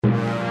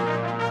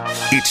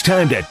It's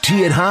time to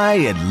tee it high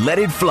and let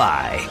it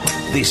fly.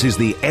 This is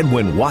the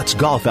Edwin Watts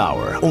Golf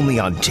Hour, only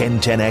on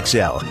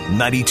 1010XL,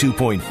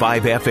 92.5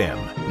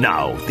 FM.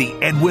 Now, the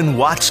Edwin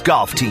Watts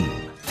Golf Team.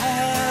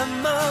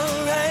 I'm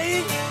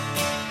alright,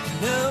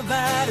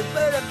 nobody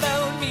but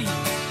about me.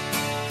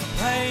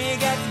 Why you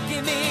got to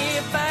give me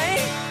a fight?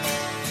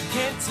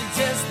 Can't you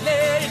just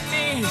let it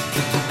be?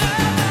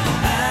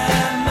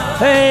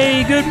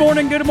 Hey, good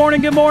morning.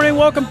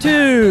 Welcome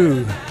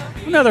to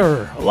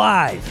another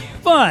live,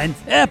 fun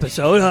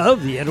episode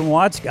of the Edwin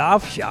Watts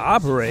Golf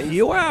Shop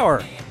Radio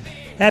Hour.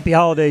 Happy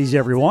holidays,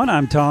 everyone.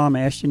 I'm Tom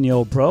Ashton, the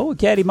old pro.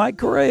 Caddy Mike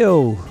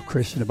Correo,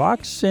 Chris in the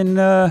box.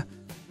 And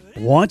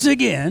once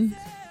again,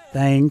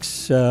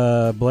 thanks,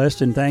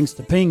 blessed and thanks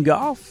to Ping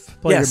Golf.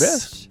 Play your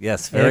best.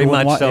 Yes, very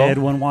much so.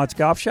 Edwin Watts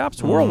Golf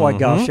Shops, worldwide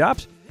golf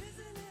shops.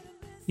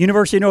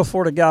 University of North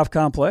Florida Golf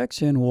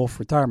Complex and Wolf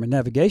Retirement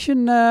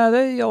Navigation.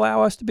 They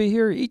allow us to be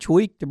here each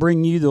week to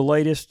bring you the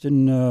latest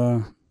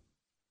and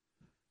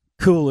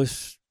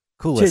coolest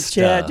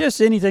chit-chat,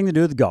 just anything to do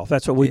with golf.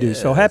 That's what we do.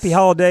 So happy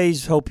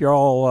holidays. Hope you're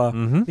all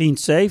being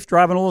safe,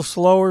 driving a little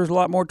slower. There's a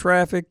lot more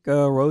traffic.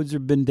 Roads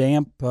have been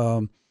damp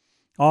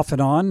off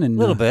and on. And, a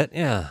little bit,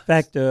 yeah. In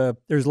fact,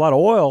 there's a lot of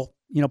oil.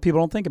 You know, people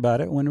don't think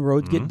about it when the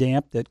roads get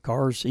damp, that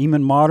cars,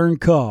 even modern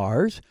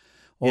cars,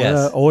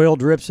 oil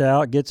drips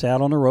out, gets out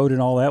on the road and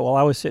all that. Well,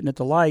 I was sitting at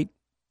the light,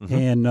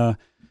 and,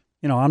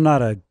 I'm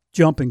not a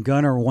jumping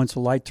gunner once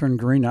the light turned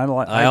green.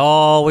 I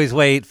always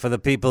wait for the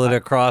people that are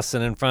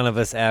crossing in front of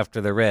us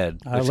after the red.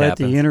 I let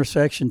the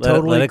intersection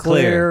totally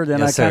clear.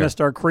 Then I kind of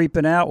start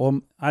creeping out. Well,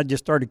 I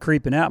just started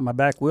creeping out, and my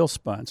back wheel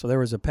spun. So there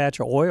was a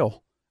patch of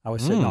oil I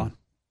was sitting on.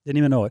 Didn't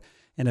even know it.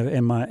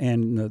 And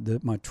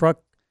my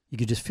truck, you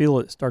could just feel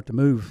it start to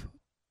move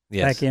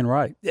back in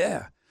right.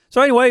 Yeah.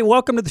 So anyway,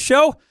 welcome to the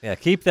show. Yeah,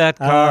 keep that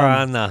car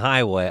on the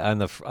highway, on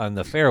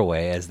the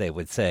fairway, as they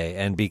would say,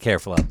 and be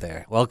careful out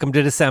there. Welcome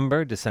to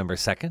December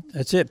 2nd.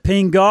 That's it.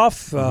 Ping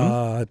Golf.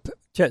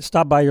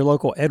 Stop by your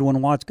local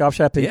Edwin Watts Golf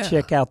Shop and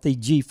check out the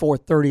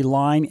G430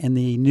 line and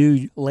the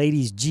new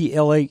ladies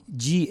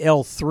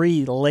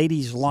GL3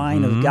 ladies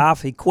line of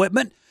golf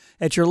equipment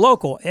at your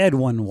local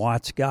Edwin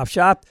Watts Golf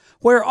Shop,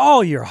 where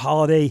all your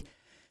holiday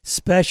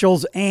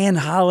specials and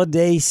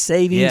holiday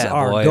savings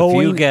are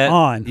going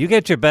on. You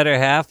get your better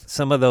half,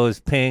 some of those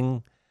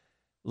Ping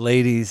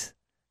ladies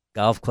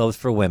golf clubs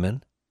for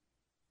women,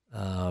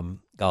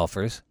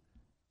 golfers.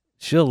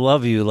 She'll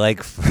love you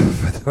like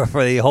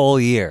for the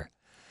whole year,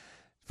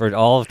 for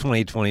all of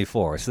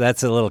 2024. So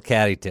that's a little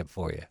caddy tip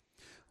for you.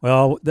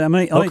 Well,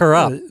 hook her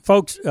up.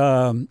 Folks,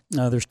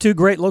 there's two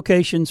great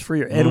locations for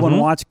your Edwin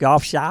Watts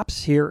golf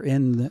shops here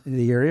in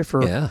the area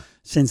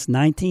since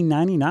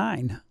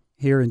 1999.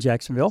 Here in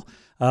Jacksonville,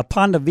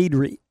 Ponte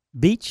Vedra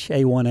Beach,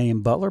 A1A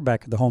in Butler,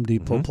 back at the Home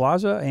Depot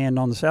Plaza, and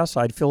on the south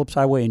side, Phillips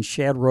Highway and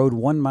Shad Road,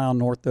 1 mile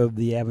north of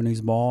the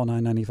Avenues Mall,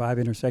 995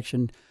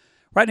 intersection,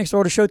 right next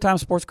door to Showtime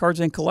Sports Cards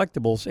and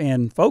Collectibles.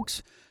 And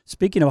folks,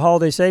 speaking of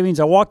holiday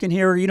savings, I walk in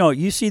here,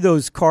 you see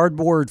those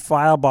cardboard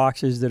file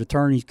boxes that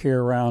attorneys carry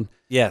around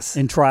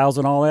in trials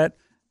and all that.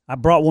 I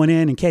brought one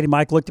in, and Katie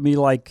Mike looked at me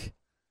like,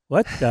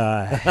 what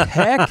the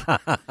heck?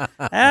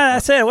 I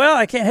said, well,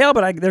 I can't help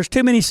it. There's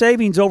too many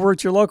savings over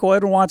at your local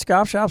Edwin Watts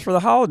golf shops for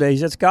the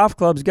holidays. That's golf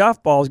clubs,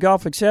 golf balls,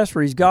 golf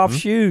accessories, golf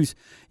shoes,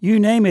 you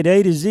name it,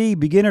 A to Z,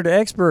 beginner to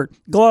expert,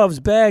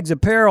 gloves, bags,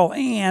 apparel,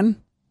 and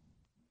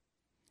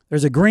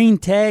there's a green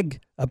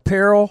tag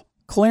apparel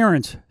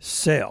clearance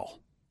sale.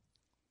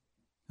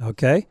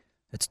 Okay?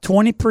 It's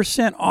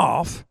 20%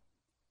 off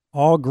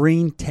all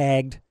green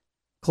tagged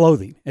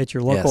clothing at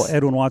your local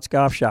Edwin Watts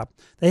golf shop.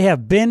 They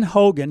have Ben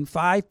Hogan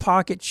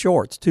 5-pocket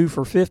shorts, 2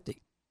 for $50.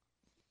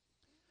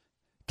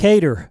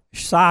 Cater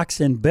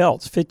socks and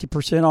belts,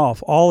 50%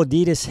 off. All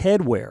Adidas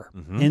headwear,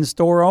 in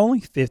store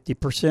only,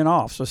 50%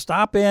 off. So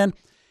stop in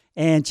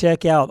and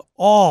check out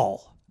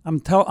all. I'm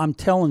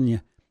telling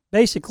you,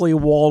 basically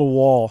wall to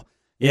wall.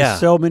 There's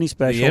so many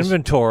specials. The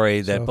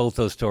inventory that both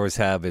those stores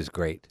have is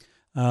great.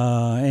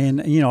 And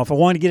if I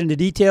want to get into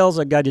details,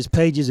 I got just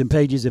pages and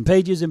pages and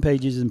pages and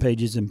pages and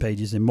pages and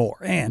pages and more.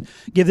 And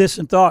give this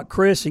some thought,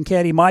 Chris and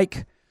Caddy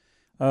Mike.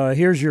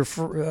 Here's your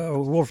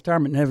Wolf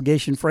Retirement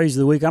Navigation phrase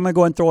of the week. I'm going to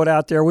go ahead and throw it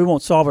out there. We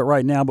won't solve it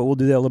right now, but we'll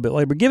do that a little bit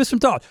later. But give us some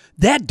thought.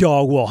 That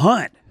dog will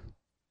hunt.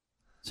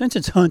 Since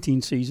it's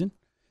hunting season,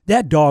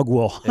 that dog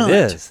will hunt.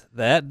 It is.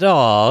 That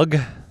dog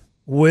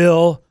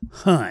will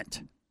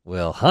hunt.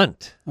 Will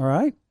hunt. All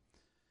right.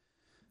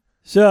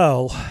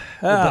 So,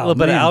 a little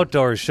bit of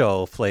outdoor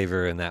show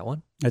flavor in that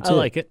one. I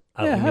like it.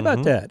 Yeah, how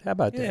about that?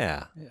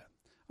 Yeah.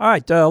 All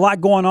right, a lot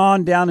going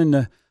on down in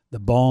the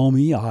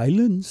balmy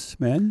islands,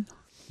 man.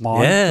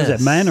 Mon. Yes. Is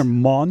that man or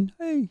Mon?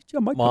 Hey,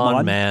 Mike,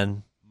 Mon,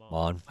 man.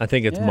 Mon. I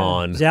think it's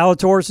Mon.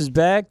 Zalatoris is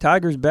back.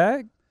 Tiger's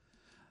back.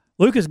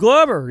 Lucas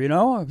Glover,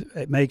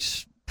 it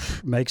makes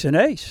an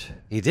ace.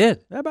 He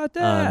did. How about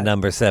that?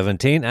 Number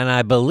 17. And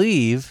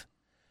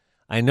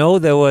I know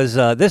there was,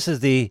 this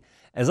is the,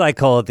 as I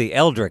call it, the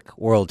Eldrick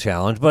World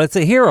Challenge, but it's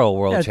a Hero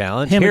World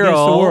Challenge. Him Hero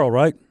against the world,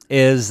 right?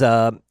 Is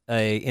a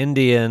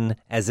Indian,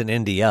 as in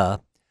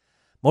India,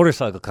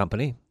 motorcycle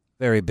company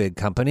very big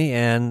company,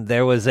 and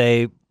there was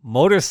a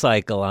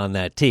motorcycle on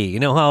that tee. You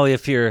know how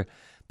if you're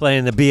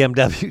playing the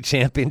BMW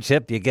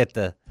championship, you get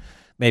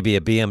maybe a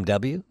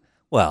BMW?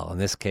 Well, in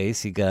this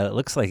case, it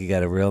looks like he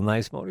got a real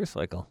nice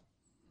motorcycle.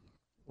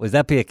 Would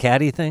that be a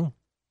caddy thing?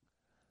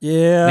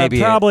 Yeah, maybe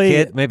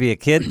probably. Maybe a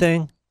kid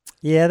thing?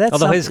 Yeah, that's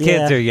although his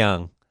kids are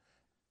young.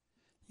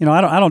 You know,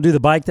 I don't do the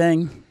bike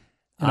thing.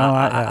 You know,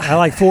 I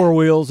like four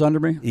wheels under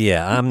me.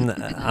 Yeah,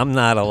 I'm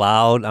not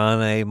allowed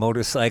on a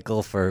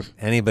motorcycle for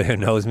anybody who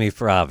knows me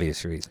for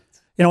obvious reasons.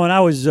 You know, when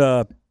I was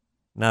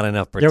not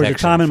enough protection. There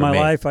was a time in my me.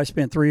 life I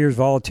spent 3 years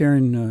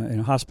volunteering in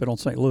a hospital in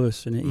St.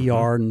 Louis in the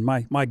ER, and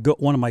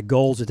one of my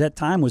goals at that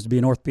time was to be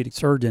an orthopedic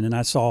surgeon. And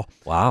I saw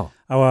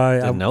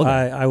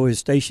I was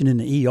stationed in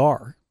the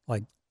ER,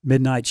 like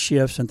midnight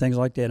shifts and things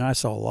like that, and I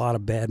saw a lot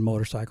of bad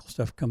motorcycle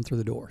stuff come through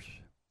the doors.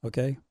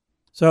 Okay,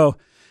 so.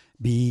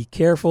 Be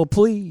careful,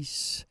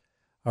 please.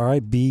 All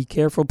right, be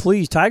careful,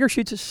 please. Tiger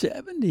shoots a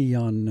 70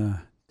 on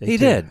day He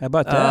two. did. How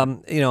about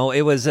that? You know,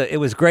 it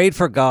was great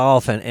for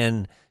golf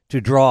and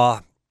to draw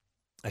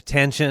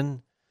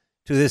attention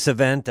to this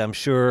event. I'm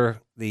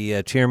sure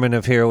the chairman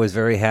of here was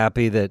very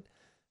happy that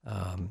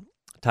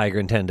Tiger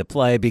intended to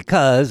play,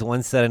 because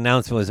once that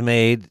announcement was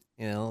made,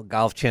 you know,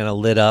 Golf Channel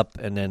lit up,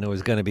 and then there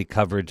was going to be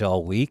coverage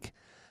all week.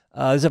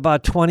 There's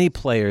about 20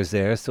 players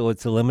there, so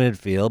it's a limited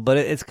field, but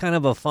it's kind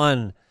of a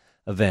fun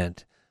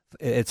event.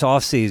 It's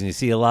off season. You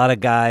see a lot of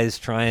guys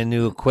trying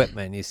new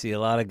equipment. You see a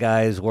lot of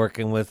guys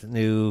working with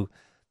new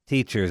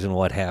teachers and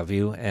what have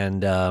you.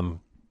 And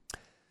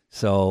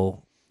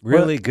so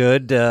really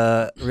good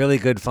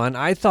fun.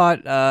 I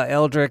thought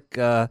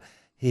Eldrick,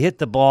 he hit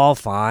the ball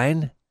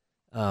fine.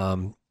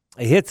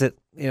 He hits it.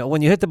 You know,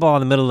 when you hit the ball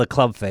in the middle of the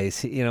club face,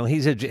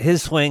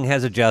 his swing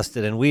has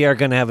adjusted, and we are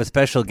going to have a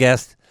special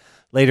guest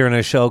later in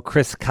our show,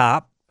 Chris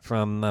Kopp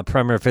from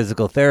Premier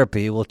Physical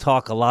Therapy. We'll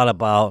talk a lot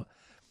about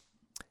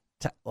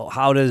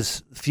how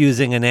does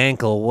fusing an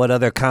ankle, what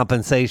other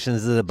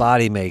compensations does the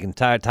body make? And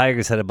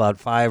Tiger's had about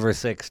 5 or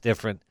 6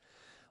 different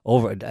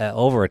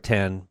over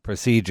 10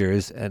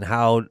 procedures, and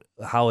how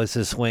has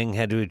his swing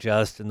had to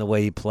adjust in the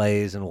way he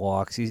plays and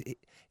walks.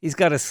 He's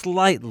got a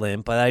slight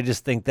limp, but I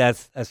just think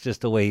that's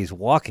just the way he's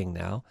walking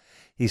now.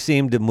 He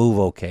seemed to move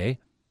okay.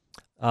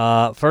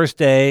 First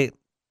day,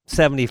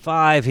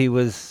 75,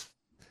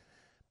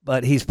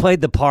 but he's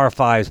played the par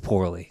 5s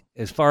poorly.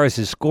 As far as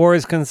his score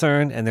is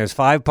concerned, and there's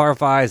 5 par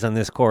 5s on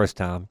this course,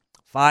 Tom,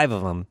 5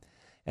 of them,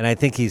 and I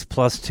think he's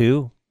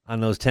 +2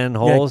 on those 10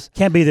 holes. Yeah,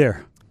 can't be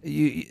there.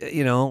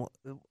 You know,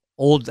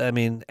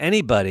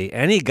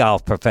 any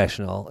golf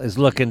professional is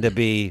looking to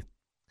be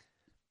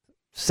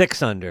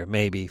 6 under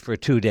maybe for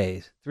 2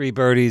 days. 3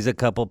 birdies, a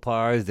couple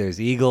pars.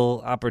 There's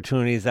eagle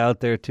opportunities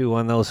out there too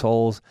on those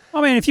holes.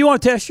 I mean, if you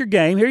want to test your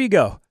game, here you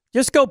go.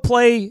 Just go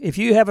play. If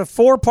you have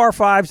 4 par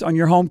 5s on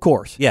your home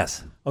course.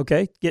 Yes.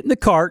 Okay, get in the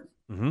cart.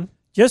 Mm-hmm.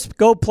 Just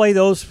go play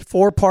those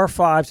 4 par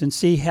 5s and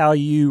see how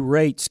you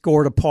rate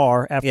score to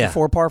par after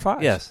 4 par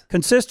 5s. Yes.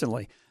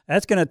 Consistently.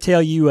 That's going to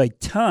tell you a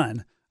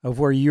ton of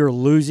where you're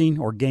losing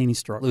or gaining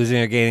strokes. Losing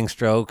or gaining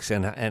strokes,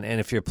 and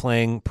if you're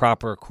playing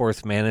proper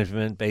course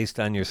management based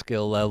on your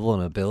skill level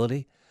and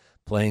ability,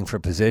 playing for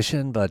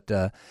position. But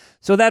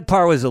so that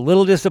par was a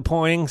little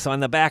disappointing. So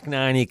on the back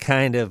 9,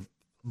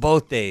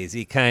 both days,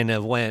 he kind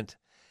of went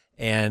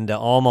and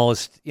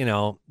almost,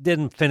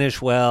 didn't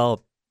finish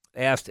well.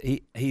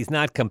 He's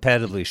not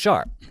competitively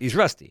sharp. He's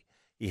rusty.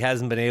 He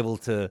hasn't been able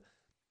to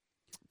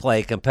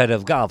play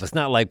competitive golf. It's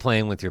not like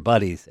playing with your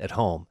buddies at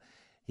home.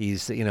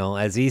 He's,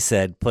 as he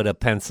said, put a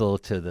pencil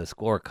to the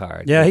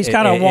scorecard. Yeah, he's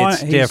kind of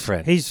it's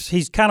different.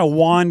 He's kind of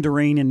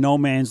wandering in no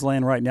man's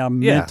land right now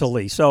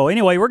mentally. So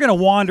anyway, we're going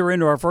to wander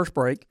into our first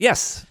break.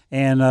 Yes,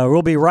 and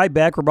we'll be right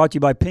back. We're brought to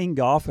you by Ping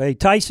Golf. Hey,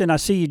 Tyson, I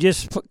see you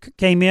just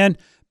came in.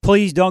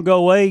 Please don't go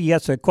away. You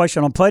got a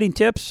question on putting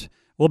tips.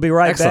 We'll be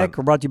right back.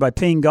 We're brought to you by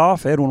Ping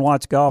Golf, Edwin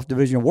Watts Golf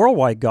Division of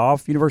Worldwide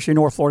Golf, University of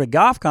North Florida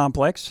Golf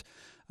Complex,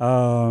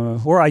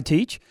 where I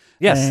teach.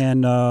 Yes.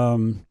 And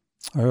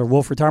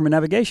Wolf Retirement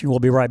Navigation. We'll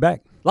be right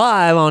back.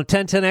 Live on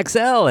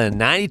 1010XL and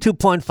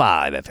 92.5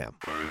 FM.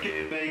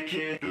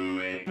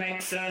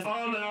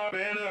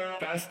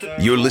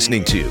 You're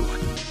listening to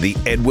the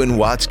Edwin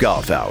Watts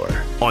Golf Hour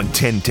on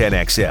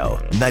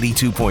 1010XL,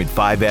 92.5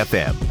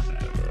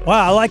 FM.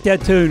 Wow, I like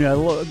that tune.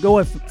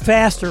 Going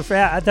faster.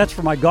 That's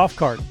for my golf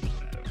cart.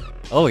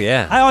 Oh,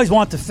 yeah. I always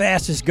want the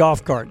fastest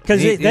golf cart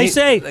because they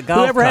say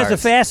whoever has the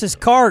fastest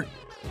cart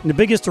and the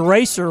biggest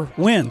eraser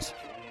wins.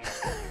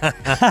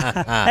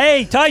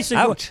 Hey, Tyson.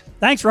 Ouch.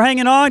 Thanks for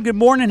hanging on. Good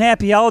morning.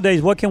 Happy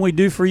holidays. What can we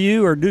do for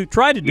you or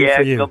try to do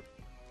for you?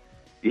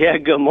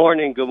 Good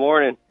morning. Good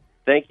morning.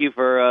 Thank you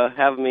for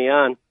having me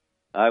on.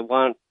 I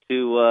want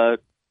to,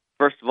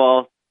 first of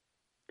all,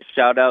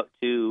 shout out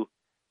to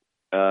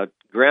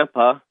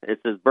Grandpa.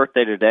 It's his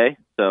birthday today,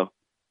 so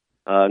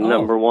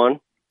number 1.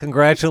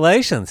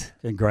 Congratulations.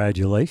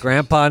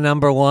 Grandpa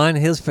number 1.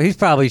 He's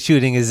probably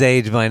shooting his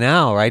age by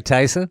now, right,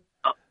 Tyson?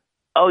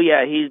 Oh,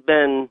 yeah. He's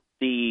been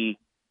the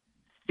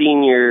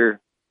senior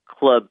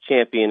club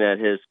champion at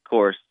his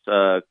course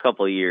a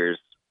couple of years.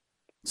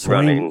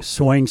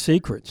 Swing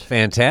secrets.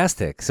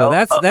 Fantastic. So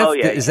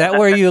is that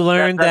where you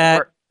learned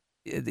that?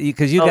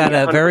 Because you got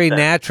a very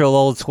natural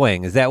old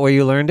swing. Is that where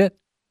you learned it?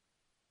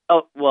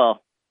 Oh,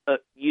 well,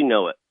 you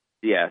know it.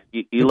 Yeah,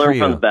 you learn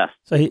from the best.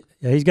 So he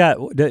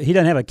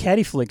doesn't have a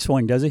caddy flick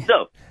swing, does he?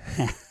 So.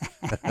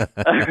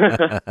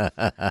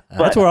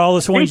 That's where all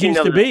the swings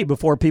used to be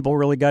before people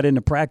really got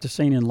into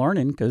practicing and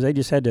learning, because they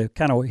just had to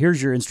kind of,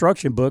 here's your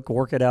instruction book,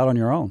 work it out on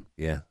your own.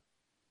 Yeah.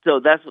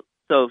 So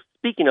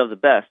speaking of the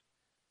best,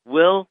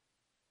 Will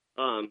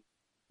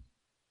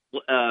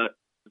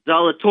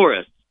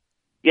Zalatoris,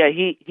 yeah,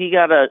 he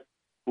got a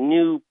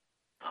new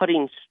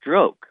putting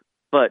stroke,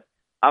 but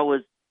I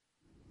was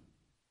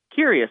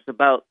curious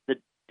about the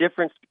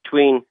difference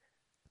between,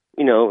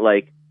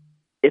 like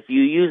if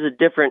you use a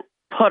different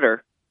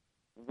putter,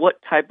 what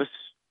type of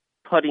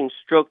putting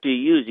stroke do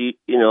you use?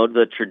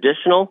 The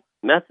traditional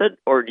method,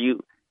 or do you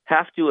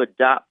have to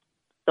adopt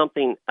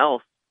something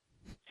else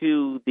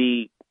to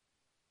the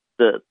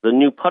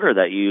new putter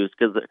that you use?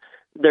 Because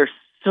there's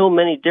so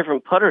many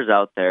different putters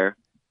out there.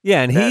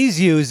 Yeah, and he's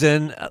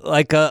using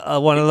like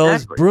one of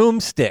those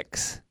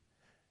broomsticks,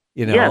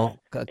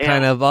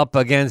 kind of up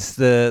against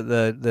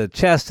the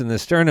chest and the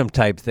sternum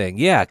type thing.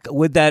 Yeah,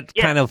 with that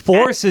kind of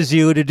forces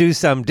you to do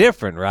something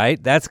different,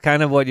 right? That's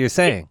kind of what you're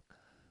saying.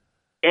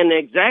 And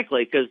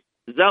exactly, because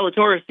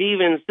Zalatoris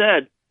even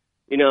said,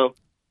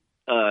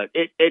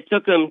 it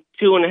took him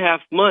 2.5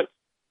 months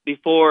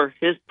before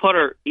his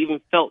putter even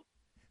felt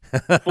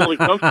fully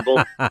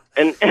comfortable.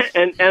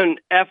 And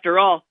after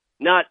all,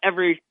 not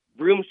every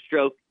broom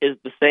stroke is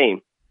the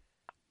same.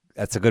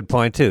 That's a good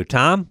point too,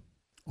 Tom.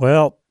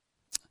 Well,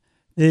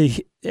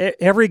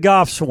 every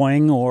golf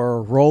swing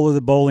or roll of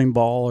the bowling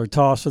ball or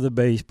toss of the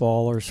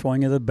baseball or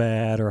swing of the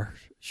bat or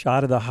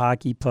shot of the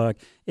hockey puck,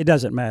 it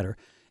doesn't matter.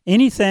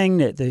 Anything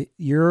that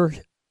your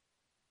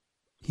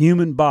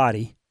human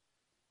body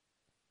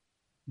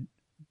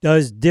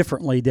does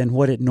differently than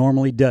what it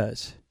normally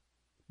does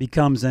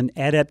becomes an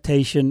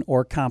adaptation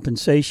or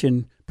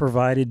compensation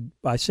provided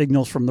by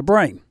signals from the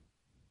brain.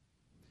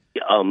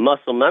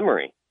 Muscle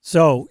memory.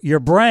 So your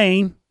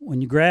brain,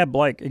 when you grab,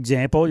 like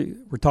example,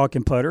 we're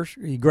talking putters,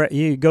 you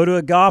go to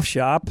a golf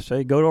shop,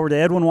 say go over to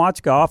Edwin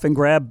Watts Golf and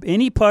grab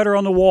any putter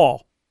on the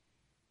wall.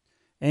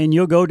 And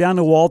you'll go down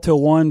the wall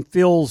till one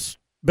feels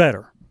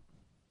better.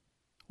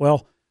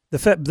 Well,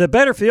 the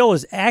better feel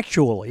is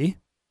actually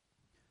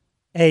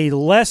a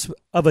less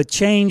of a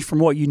change from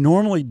what you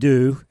normally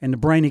do, and the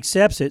brain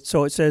accepts it,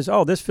 so it says,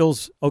 oh, this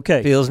feels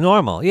okay. Feels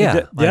normal,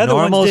 yeah. The other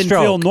ones didn't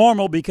feel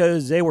normal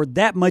because they were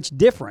that much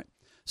different.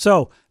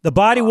 So the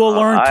body will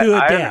learn to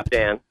adapt. I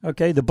understand.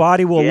 Okay, the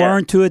body will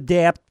learn to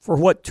adapt for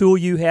what tool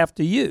you have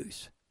to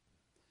use.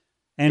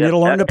 And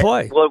it'll learn to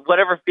play. Well,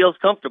 whatever feels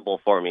comfortable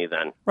for me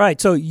then.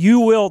 Right, so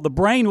the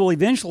brain will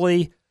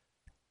eventually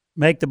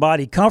make the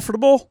body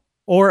comfortable,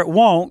 or it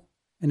won't.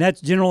 And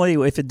that's generally,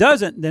 if it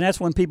doesn't, then that's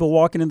when people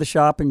walk into the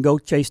shop and go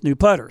chase new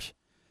putters.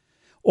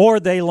 Or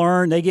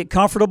they get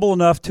comfortable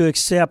enough to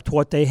accept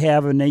what they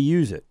have and they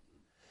use it.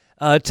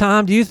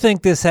 Tom, do you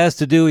think this has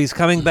to do, he's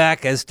coming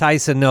back, as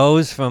Tyson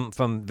knows,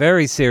 from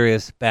very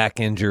serious back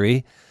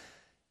injury.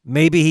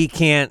 Maybe he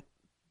can't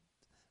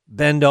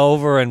bend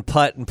over and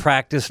putt and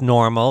practice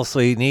normal, so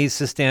he needs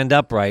to stand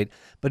upright.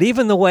 But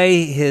even the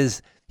way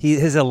his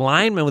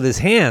alignment with his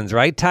hands,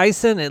 right,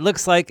 Tyson? It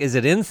looks like, is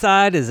it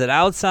inside? Is it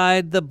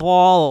outside the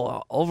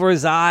ball? Over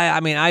his eye?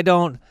 I mean,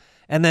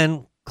 and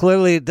then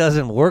clearly it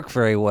doesn't work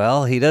very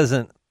well.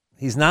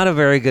 He's not a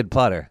very good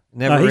putter.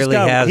 Never really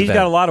has been. He's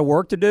got a lot of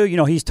work to do.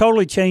 He's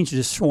totally changed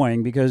his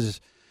swing because,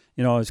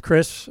 as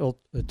Chris will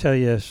tell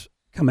you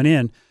coming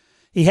in,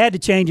 he had to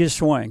change his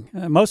swing.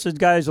 Most of the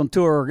guys on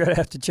tour are going to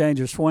have to change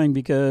their swing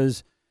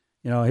because,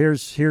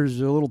 here's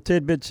a little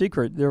tidbit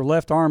secret. Their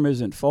left arm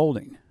isn't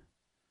folding.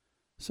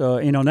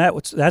 So,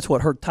 that's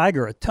what hurt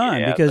Tiger a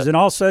ton because then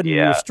all of a sudden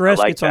your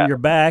stress gets on your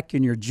back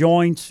and your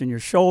joints and your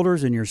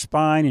shoulders and your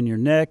spine and your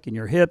neck and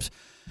your hips.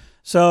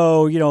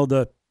 So,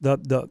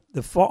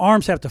 the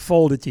arms have to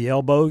fold at the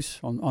elbows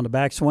on the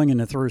backswing and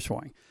the through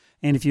swing.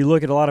 And if you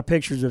look at a lot of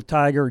pictures of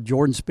Tiger,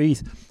 Jordan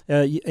Spieth,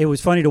 it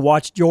was funny to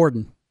watch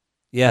Jordan.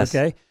 Yes.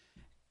 Okay?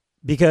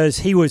 Because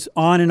he was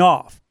on and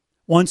off.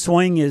 One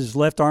swing his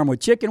left arm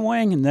would chicken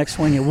wing and the next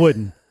swing it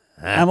wouldn't.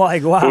 I'm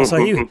like, wow. So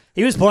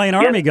he was playing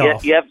Army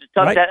golf. You have to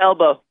tuck that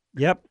elbow.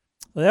 Yep.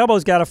 The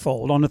elbow's got to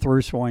fold on the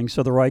through swing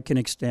so the right can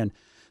extend.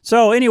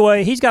 So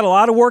anyway, he's got a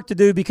lot of work to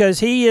do because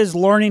he is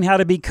learning how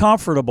to be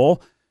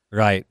comfortable.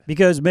 Right.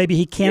 Because maybe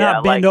he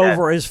cannot bend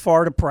over as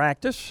far to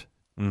practice,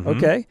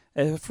 okay,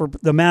 for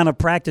the amount of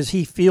practice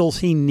he feels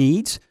he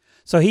needs.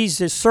 So he's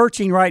just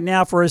searching right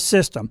now for his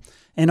system.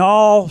 And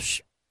all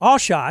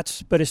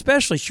shots, but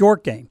especially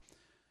short game.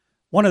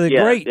 One of the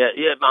great... Yeah,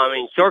 I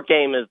mean, short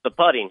game is the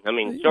putting. I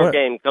mean, short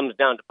game comes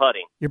down to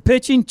putting. You're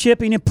pitching,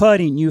 chipping, and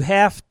putting. You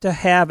have to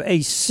have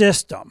a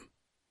system.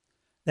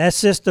 That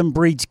system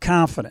breeds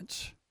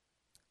confidence.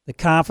 The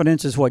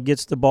confidence is what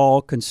gets the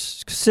ball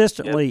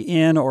consistently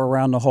in or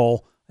around the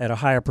hole at a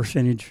higher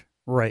percentage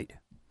rate.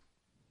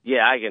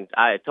 Yeah,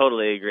 I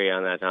totally agree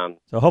on that, Tom.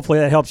 So hopefully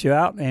that helps you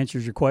out,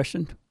 answers your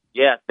question.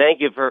 Yeah,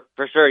 thank you for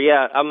sure.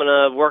 Yeah, I'm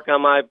gonna work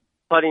on my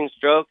putting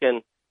stroke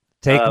and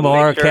take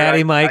more make sure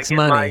Caddy Mike's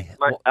money.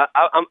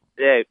 I'm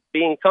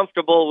being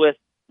comfortable with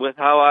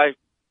how I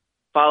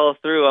follow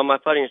through on my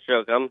putting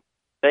stroke.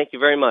 Thank you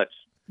very much.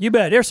 You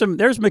bet.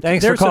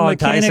 Thanks for calling,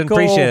 Tyson.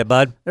 Appreciate it,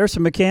 bud. There's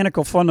some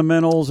mechanical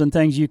fundamentals and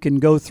things you can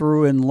go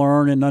through and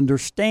learn and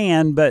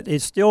understand, but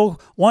it's still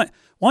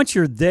once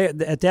you're there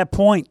at that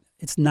point,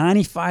 it's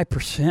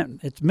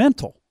 95%. It's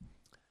mental.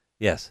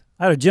 Yes.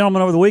 I had a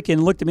gentleman over the weekend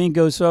who looked at me and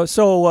goes,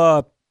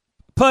 so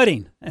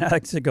putting. And I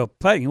said, go,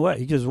 putting what?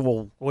 He goes,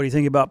 well, what do you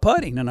think about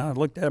putting? And I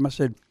looked at him, I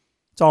said,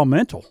 it's all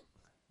mental.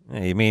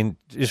 You mean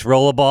just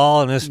roll a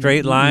ball in a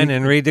straight line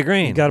and read the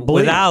green? You got to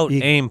believe without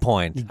aim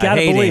point. You got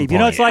to believe. You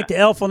know, it's like the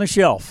elf on the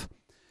shelf.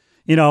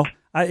 You know,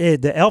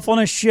 the elf on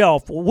the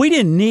shelf. We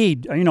didn't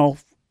need. You know,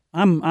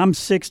 I'm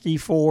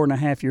 64 and a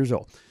half years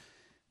old.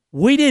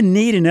 We didn't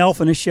need an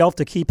elf on the shelf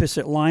to keep us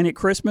at line at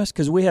Christmas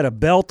because we had a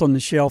belt on the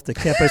shelf that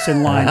kept us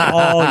in line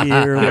all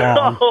year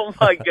long. Oh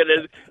my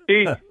goodness,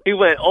 he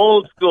went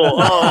old school.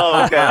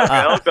 Oh,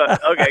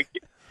 okay.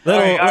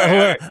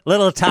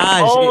 Little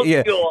Taj,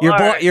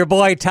 your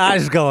boy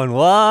Taj going,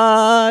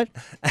 what?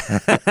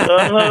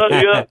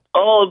 Yeah,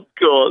 old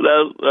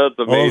school. That's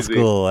amazing. Old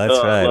school, that's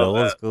right.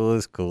 Old school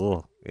is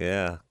cool.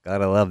 Yeah,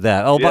 gotta love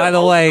that. Oh, yeah, by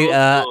the way,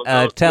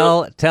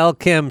 tell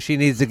Kim she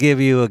needs to give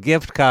you a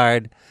gift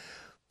card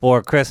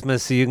for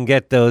Christmas so you can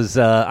get those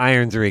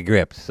irons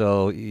regripped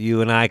so you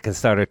and I can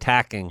start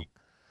attacking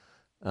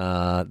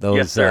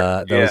those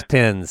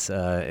pins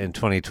in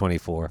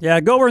 2024. Yeah,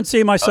 go over and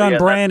see my son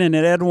Brandon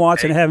at Edwin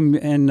Watts and have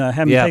him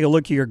take a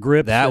look at your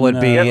grips. That would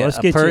be a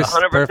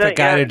perfect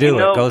guy to do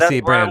it. Go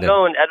see Brandon. That's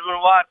where I'm going, Edwin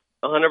Watts,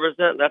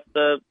 100%.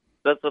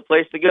 That's the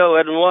place to go,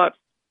 Edwin Watts.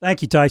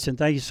 Thank you, Tyson.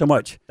 Thank you so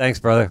much. Thanks,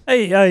 brother.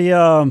 Hey, you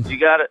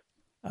got it.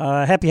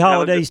 Happy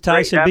holidays,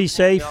 Tyson. Be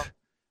safe.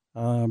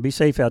 Be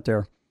safe out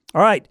there.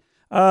 All right.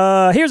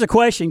 Here's a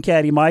question,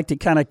 Caddy Mike, that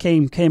kind of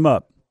came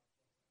up.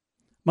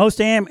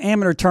 Most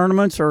amateur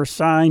tournaments are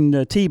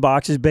assigned tee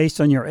boxes based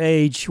on your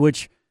age,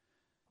 which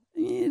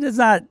does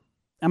not.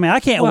 I mean, I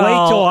can't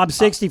wait till I'm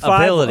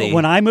 65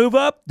 when I move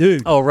up,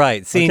 dude. Oh,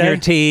 right, senior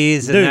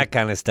tees and that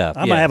kind of stuff.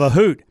 I'm gonna have a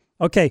hoot.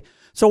 Okay,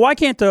 so why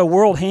can't the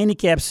World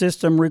Handicap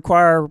System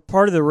require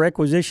part of the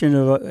requisition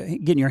of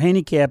getting your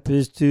handicap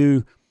is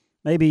to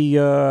maybe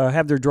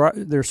have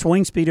their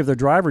swing speed of their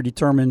driver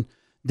determine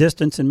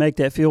distance and make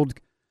that field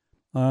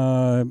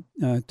to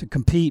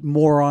compete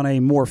more on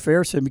a more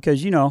fair system?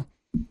 Because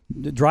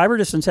the driver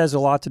distance has a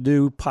lot to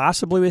do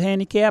possibly with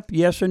handicap,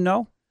 yes or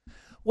no?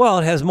 Well,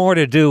 it has more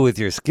to do with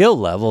your skill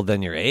level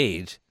than your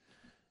age.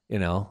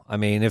 I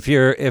mean, if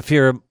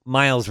you're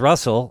Miles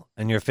Russell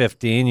and you're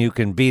 15, you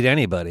can beat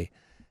anybody.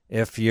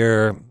 If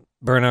you're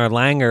Bernard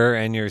Langer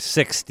and you're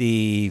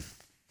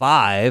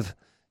 65,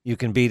 you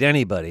can beat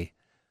anybody.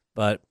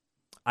 But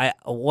I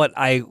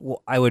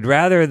would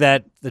rather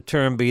that the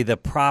term be the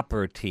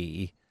proper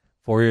tee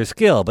for your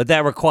skill, but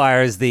that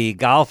requires the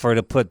golfer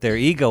to put their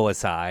ego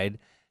aside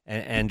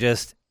and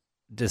just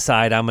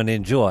decide I'm going to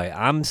enjoy.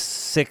 I'm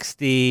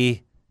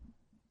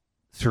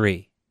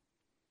 63,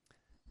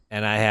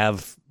 and I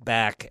have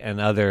back and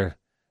other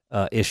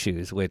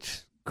issues,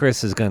 which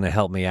Chris is going to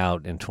help me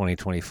out in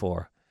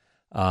 2024.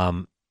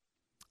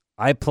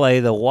 I play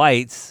the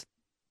whites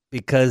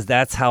because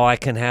that's how I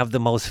can have the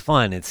most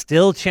fun. It's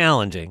still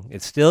challenging.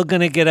 It's still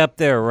going to get up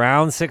there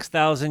around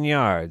 6,000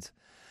 yards.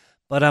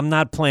 But I'm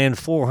not playing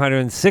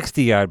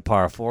 460-yard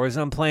par fours.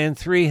 I'm playing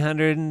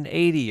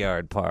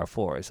 380-yard par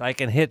fours. I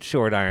can hit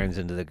short irons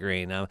into the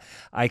green.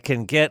 I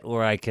can get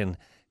where I can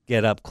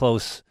get up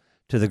close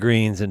to the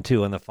greens and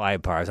 2 on the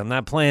 5 pars. I'm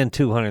not playing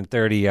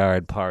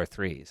 230-yard par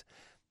threes.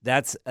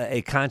 That's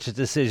a conscious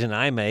decision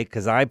I make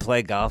because I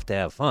play golf to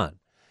have fun.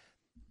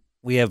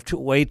 We have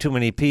way too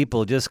many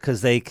people just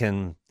because they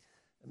can.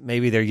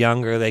 Maybe they're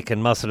younger, they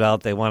can muscle it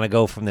out, they want to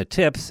go from the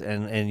tips,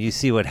 and you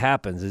see what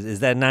happens. Is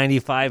that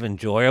 95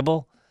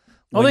 enjoyable?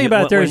 Well, think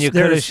about it. When you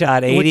could have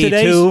shot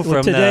 82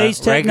 from today's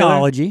the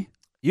technology.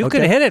 You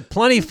could hit it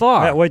plenty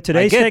far. With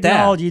today's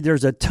technology,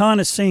 there's a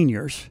ton of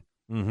seniors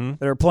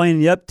that are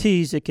playing the up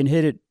tees that can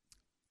hit it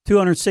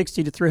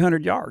 260 to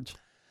 300 yards.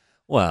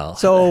 Well,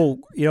 so,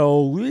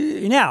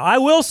 now I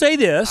will say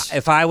this.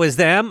 If I was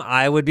them,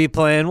 I would be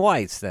playing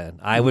whites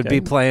then. I would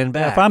be playing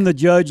back. If I'm the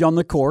judge on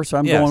the course,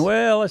 I'm going,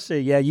 well, let's see.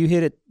 Yeah, you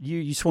hit it.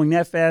 You swing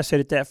that fast, hit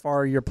it that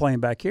far, you're playing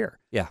back here.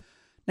 Yeah.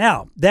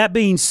 Now, that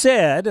being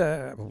said,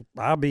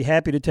 I'll be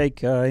happy to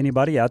take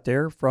anybody out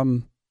there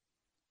and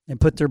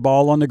put their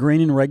ball on the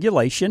green in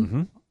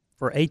regulation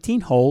for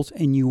 18 holes,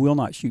 and you will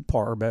not shoot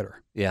par or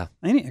better. Yeah.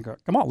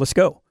 Come on, let's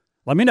go.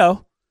 Let me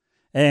know.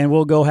 And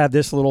we'll go have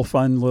this little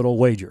fun little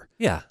wager.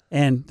 Yeah.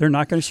 And they're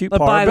not going to shoot par.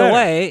 But by the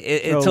way,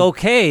 it's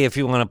okay if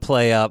you want to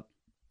play up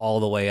all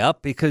the way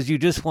up because you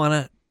just want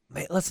to,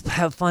 let's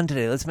have fun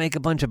today. Let's make a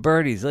bunch of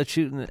birdies. Let's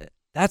shoot.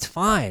 That's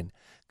fine.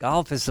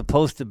 Golf is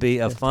supposed to be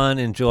a fun,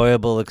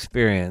 enjoyable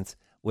experience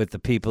with the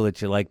people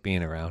that you like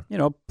being around.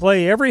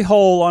 Play every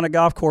hole on a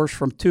golf course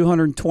from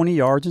 220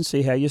 yards and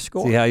see how you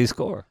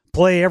score.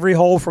 play every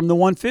hole from the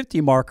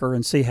 150 marker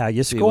and see how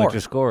you See score. what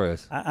your score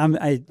is.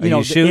 Are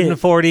you shooting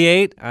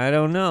 48? I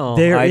don't know.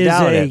 There is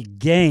doubt a it.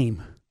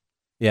 game.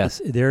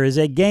 Yes. There is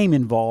a game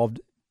involved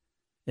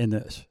in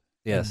this.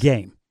 Yes. A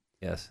game.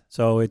 Yes.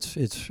 So it's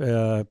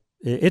an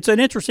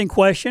interesting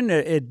question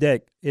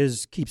that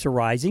keeps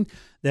arising.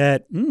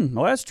 That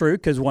well, that's true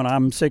because when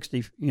I'm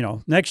 60,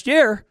 next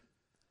year,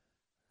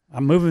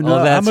 I'm moving.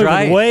 That's I'm moving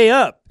right. way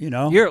up.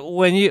 You're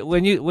when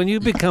you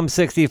become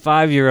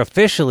 65, you're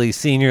officially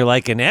senior,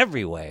 like in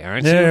every way,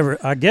 aren't you?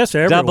 I guess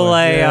everywhere. Double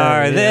AR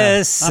yeah.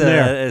 this, I'm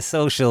there.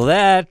 social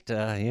that.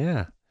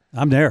 Yeah.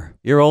 I'm there.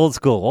 You're old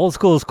school. Old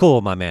school is cool,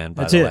 my man.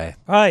 By the way.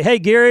 All right. Hey,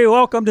 Gary,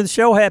 welcome to the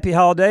show. Happy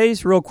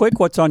holidays. Real quick,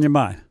 what's on your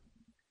mind?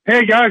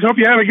 Hey, guys. Hope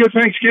you had a good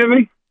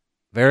Thanksgiving.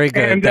 Very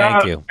good. And,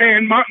 thank you.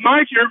 And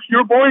Mike,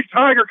 your boy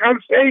Tiger kind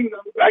of staying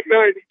on the back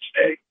nine each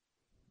day.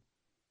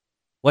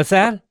 What's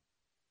that?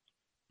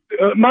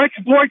 Mike's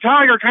boy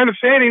Tiger kind of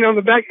standing on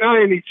the back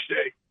nine each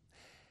day.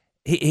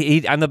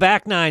 He on the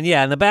back nine,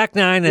 yeah. On the back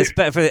nine is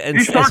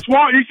he starts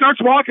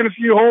walking a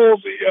few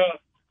holes.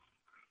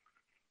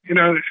 He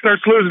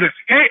starts losing it.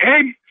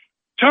 Hey,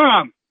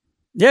 Tom.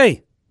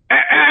 Yay.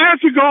 As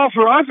a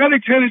golfer, I've had a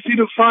tendency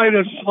to find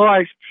a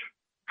slice.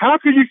 How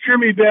could you cure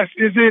me best?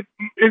 Is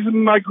it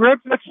my grip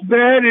that's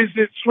bad? Is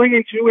it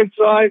swinging too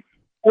inside?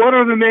 What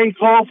are the main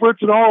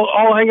culprits? And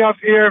I'll hang up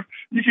here.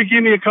 You could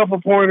give me a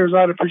couple pointers.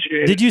 I'd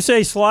appreciate it. Did you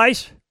say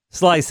slice?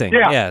 Slicing,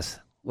 yeah. Yes,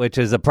 which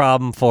is a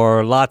problem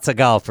for lots of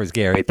golfers,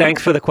 Gary.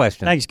 Thanks for the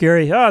question. Thanks,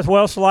 Gary.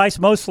 Well, slice.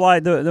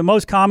 The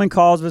most common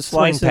cause of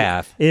slicing Swing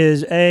path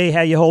is A,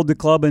 how you hold the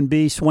club, and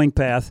B, swing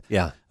path.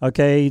 Yeah.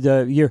 Okay.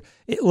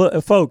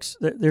 Folks,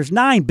 there's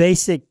 9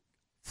 basic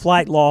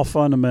flight law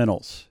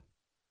fundamentals.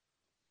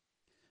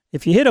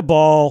 If you hit a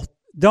ball,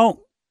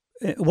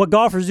 what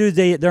golfers do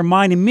is their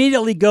mind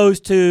immediately goes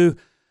to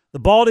the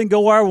ball didn't go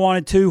where I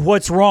wanted to.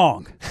 What's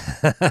wrong?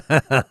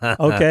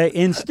 Okay.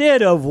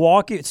 Instead of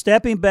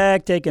stepping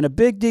back, taking a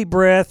big deep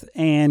breath,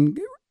 and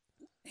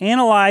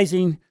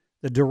analyzing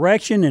the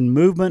direction and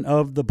movement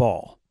of the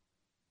ball.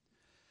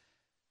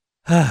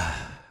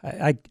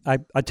 I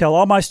tell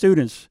all my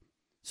students,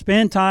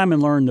 spend time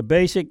and learn the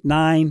basic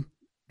 9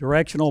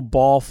 directional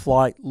ball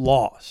flight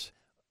laws.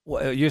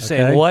 You're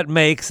saying what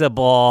makes a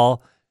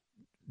ball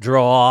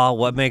draw,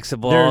 what makes a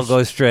ball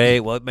go straight,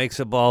 what makes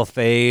a ball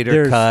fade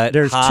or cut,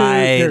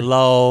 high,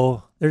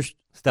 low,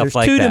 stuff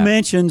like that. There's 2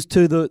 dimensions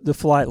to the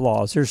flight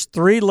laws. There's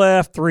 3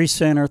 left, 3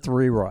 center,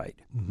 3 right.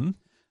 Mm-hmm.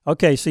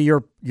 Okay, so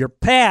your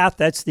path,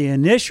 that's the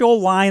initial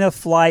line of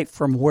flight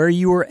from where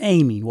you were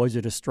aiming. Was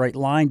it a straight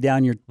line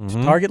down your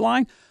target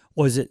line?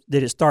 Did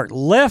it start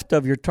left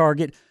of your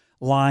target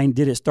line?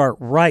 Did it start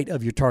right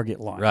of your target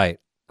line? Right,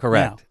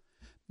 correct.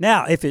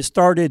 Now, if it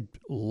started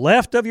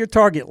left of your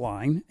target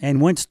line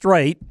and went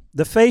straight,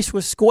 the face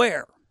was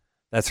square.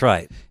 That's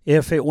right.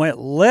 If it went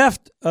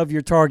left of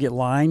your target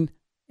line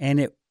and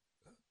it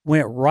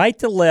went right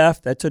to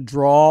left, that's a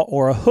draw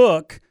or a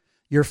hook,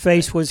 your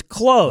face was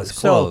closed.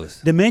 So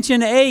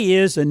dimension A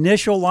is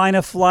initial line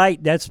of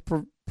flight. That's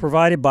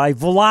provided by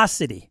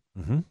velocity.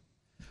 Mm-hmm.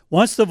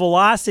 Once the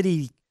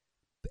velocity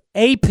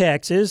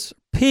apexes,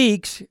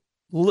 peaks,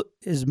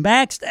 is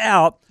maxed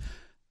out,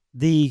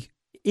 the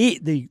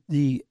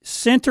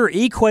center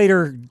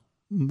equator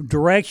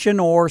direction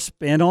or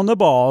spin on the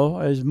ball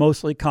is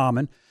mostly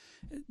common,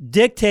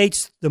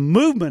 dictates the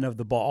movement of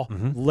the ball,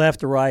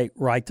 left to right,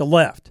 right to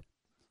left.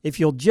 If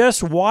you'll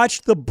just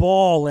watch the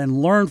ball and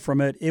learn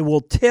from it, it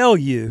will tell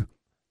you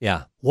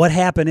what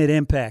happened at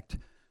impact.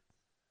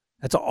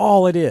 That's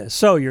all it is.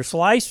 So your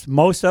slice,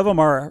 most of them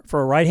are for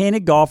a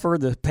right-handed golfer.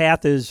 The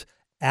path is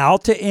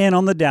out to in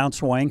on the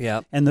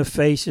downswing, and the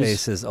face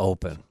is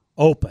open.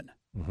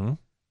 Mm-hmm.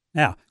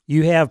 Now,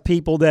 you have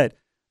people that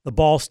the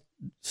ball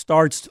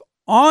starts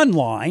on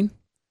line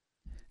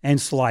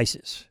and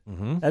slices.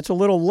 Mm-hmm. That's a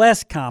little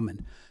less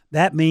common.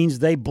 That means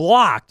they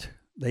blocked.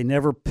 They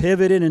never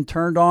pivoted and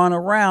turned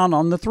around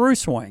on the through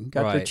swing.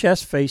 Got their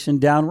chest facing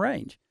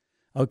downrange.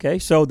 Okay,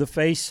 so the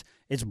face,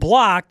 it's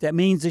blocked. That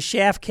means the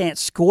shaft can't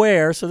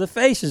square, so the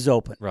face is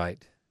open.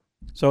 Right.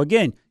 So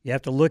again, you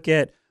have to look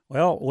at,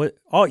 you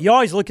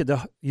always look at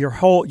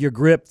your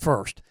grip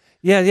first.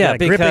 Yeah,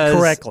 because grip it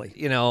correctly.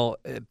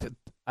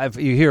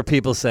 You hear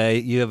people say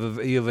you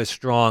have a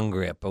strong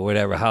grip or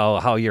whatever.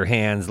 How your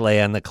hands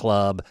lay on the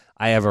club.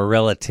 I have a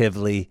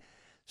relatively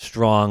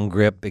strong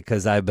grip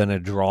because I've been a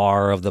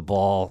drawer of the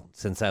ball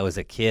since I was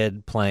a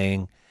kid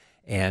playing,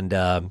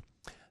 and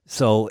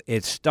so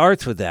it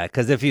starts with that.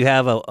 Because if you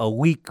have a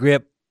weak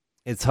grip,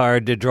 it's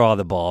hard to draw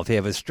the ball. If you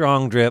have a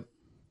strong grip,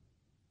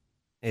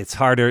 it's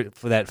harder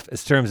for that in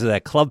terms of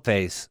that club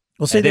face.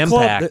 Well, see,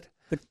 the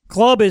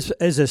club is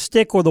a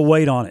stick with a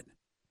weight on it.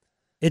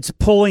 It's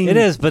pulling. It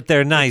is, but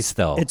they're nice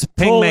though.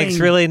 Ping makes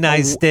really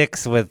nice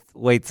sticks with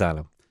weights on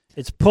them.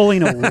 It's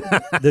pulling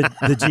the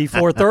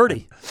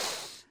G430.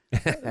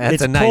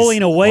 It's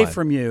pulling away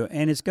from you,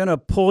 and it's going to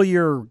pull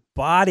your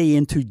body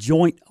into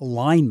joint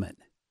alignment.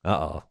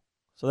 Uh-oh.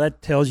 So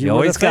that tells you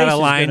always got to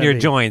align your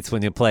joints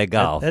when you play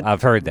golf.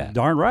 I've heard that.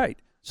 Darn right.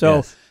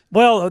 So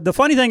Well, the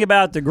funny thing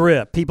about the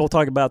grip, people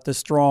talk about the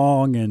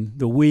strong and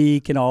the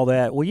weak and all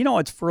that. Well,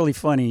 it's really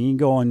funny. You can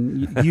go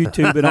on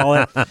YouTube and all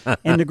that.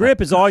 And the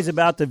grip is always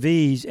about the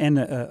V's and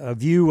a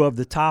view of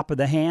the top of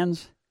the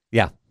hands.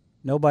 Yeah.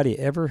 Nobody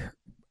ever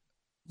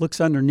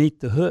looks underneath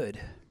the hood.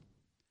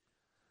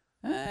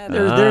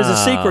 There's a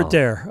secret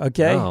there,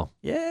 okay? Oh.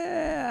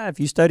 Yeah,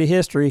 if you study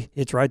history,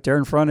 it's right there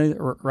in front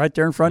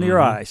of your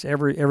eyes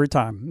every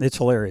time. It's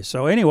hilarious.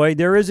 So anyway,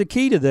 there is a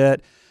key to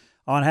that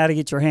on how to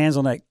get your hands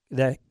on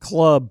that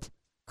club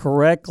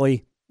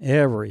correctly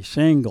every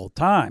single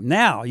time.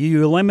 Now,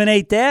 you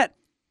eliminate that,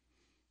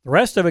 the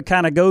rest of it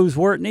kind of goes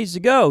where it needs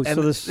to go. And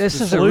so this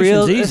is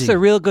a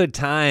real good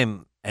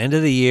time, end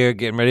of the year,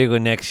 getting ready to go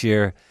next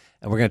year,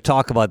 and we're going to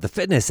talk about the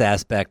fitness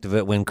aspect of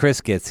it when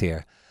Chris gets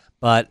here.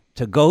 But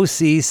to go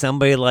see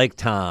somebody like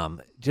Tom,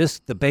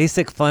 just the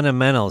basic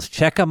fundamentals,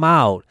 check them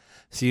out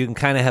so you can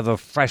kind of have a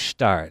fresh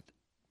start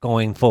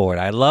going forward.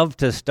 I love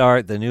to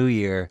start the new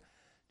year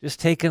just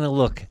taking a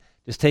look,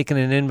 just taking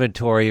an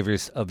inventory of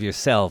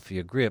yourself,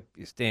 your grip,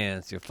 your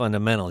stance, your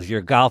fundamentals, your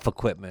golf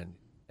equipment,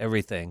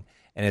 everything.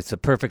 And it's a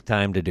perfect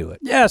time to do it.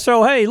 Yeah,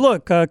 so, hey,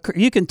 look,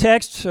 you can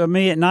text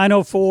me at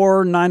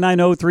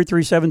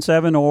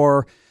 904-990-3377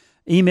 or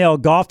email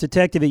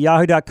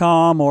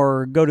golfdetective@yahoo.com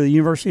or go to the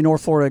University of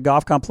North Florida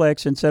Golf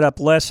Complex and set up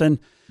a lesson.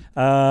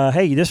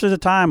 Hey, this is a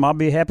time. I'll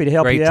be happy to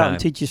help you out and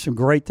teach you some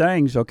great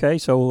things, okay?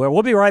 So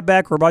we'll be right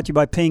back. We're brought to you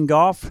by Ping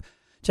Golf.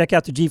 Check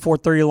out the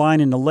G430 line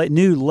and the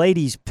new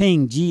ladies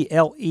Ping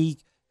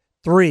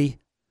GLE3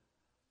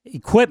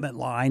 equipment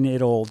line.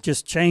 It'll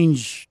just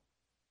change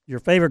your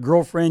favorite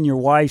girlfriend, your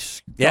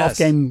wife's golf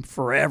game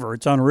forever.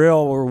 It's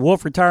unreal. We're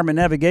Wolf Retirement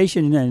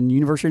Navigation and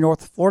University of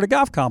North Florida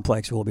Golf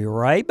Complex. We'll be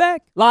right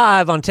back.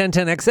 Live on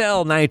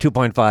 1010XL,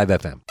 92.5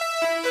 FM.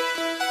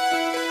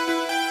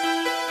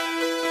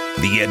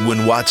 The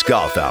Edwin Watts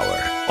Golf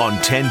Hour on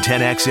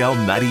 1010XL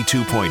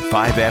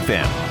 92.5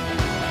 FM.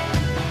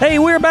 Hey,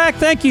 we're back.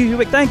 Thank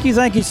you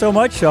so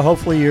much.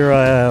 Hopefully you're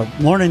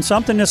learning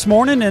something this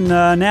morning. And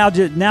now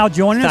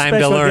joining us,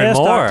 special guest,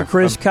 Dr.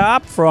 Chris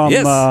Kopp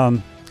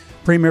from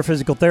Premier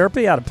Physical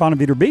Therapy out of Ponte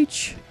Vedra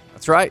Beach.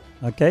 That's right.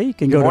 Okay, you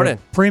can go to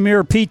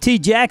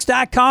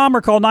PremierPTJax.com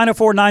or call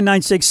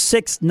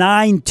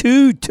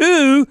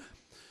 904-996-6922.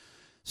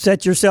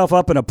 Set yourself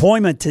up an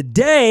appointment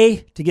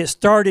today to get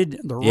started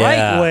the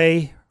right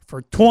way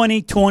for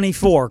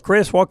 2024.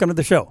 Chris, welcome to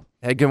the show.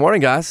 Hey, good morning,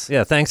 guys.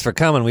 Yeah, thanks for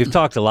coming. We've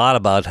talked a lot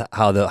about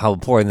how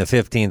important the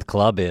 15th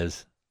club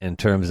is in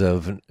terms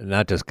of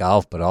not just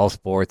golf, but all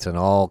sports and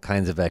all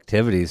kinds of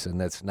activities. And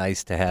that's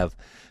nice to have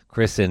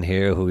Chris in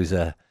here, who's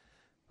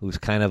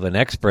kind of an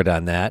expert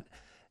on that.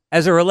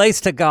 As it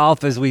relates to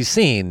golf, as we've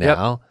seen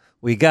now,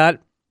 we got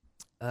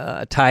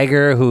a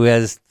Tiger who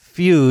has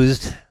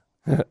fused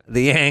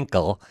the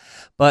ankle.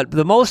 But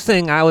the most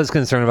thing I was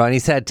concerned about, and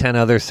he's had 10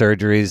 other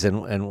surgeries,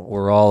 and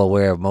we're all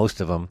aware of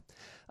most of them,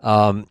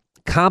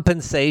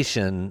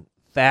 compensation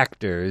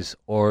factors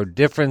or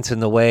difference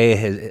in the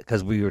way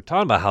because we were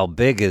talking about how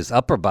big his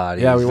upper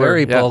body is,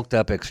 very bulked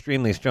up,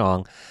 extremely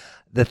strong.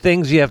 The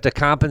things you have to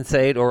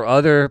compensate or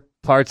other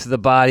parts of the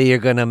body you're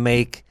going to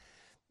make,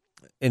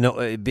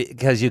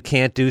 because you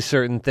can't do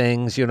certain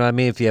things, you know what I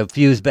mean? If you have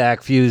fused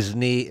back, fused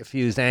knee,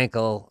 fused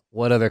ankle,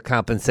 what other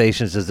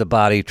compensations does the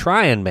body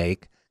try and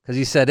make? Because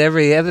you said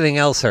everything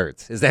else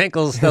hurts. His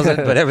ankles doesn't,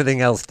 but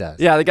everything else does.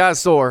 Yeah, the guy's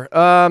sore.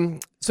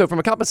 So from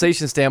a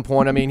compensation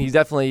standpoint, I mean, he's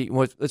definitely,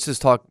 let's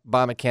just talk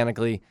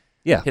biomechanically.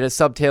 Yeah. Hit a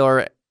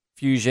subtalar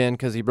fusion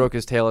because he broke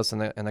his talus in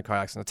the car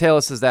accident. The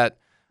talus is that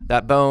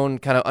bone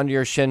kind of under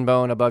your shin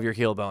bone, above your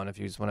heel bone, if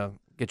you just want to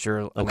get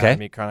your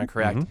anatomy kind of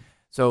correct. Mm-hmm.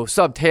 So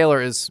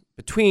subtalar is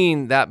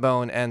between that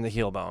bone and the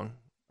heel bone,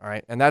 all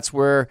right? And that's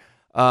where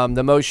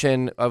the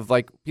motion of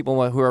like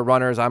people who are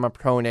runners, I'm a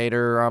pronator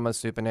or I'm a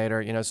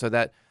supinator, so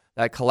that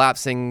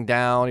collapsing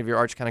down of your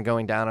arch kind of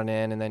going down and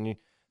in, and then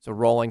so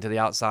rolling to the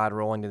outside,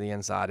 rolling to the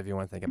inside, if you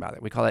want to think about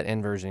it. We call that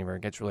inversion where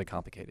it gets really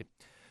complicated.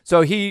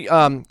 So we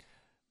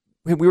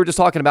were just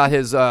talking about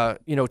his,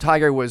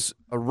 Tiger was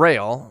a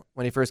rail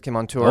when he first came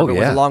on tour, but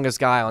was the longest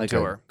guy on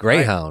tour.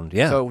 Greyhound,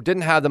 right? So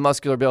didn't have the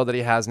muscular build that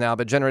he has now,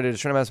 but generated a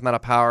tremendous amount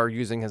of power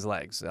using his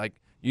legs, like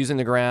using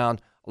the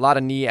ground, a lot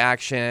of knee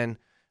action,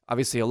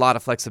 obviously a lot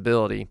of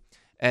flexibility.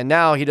 And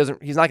now he's not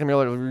going to be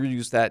able to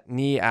use that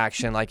knee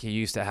action like he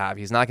used to have.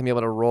 He's not going to be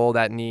able to roll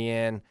that knee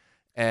in,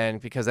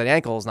 and because that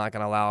ankle is not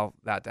going to allow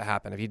that to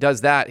happen. If he does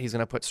that, he's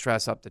going to put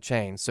stress up the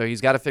chain. So he's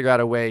got to figure out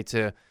a way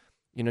to,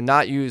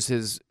 not use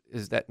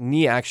that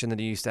knee action that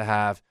he used to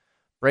have,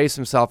 brace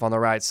himself on the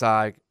right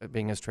side,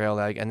 being his trail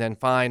leg, and then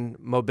find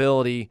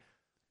mobility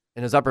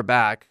in his upper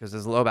back because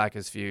his low back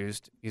is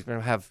fused. He's going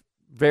to have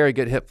very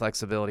good hip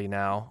flexibility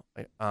now.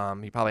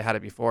 He probably had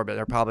it before, but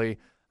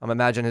I'm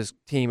imagining his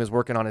team is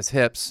working on his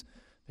hips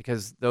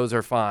because those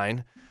are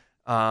fine.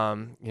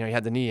 He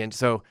had the knee in.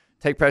 So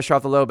take pressure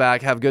off the low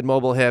back, have good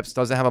mobile hips,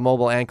 doesn't have a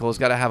mobile ankle, he's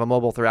got to have a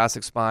mobile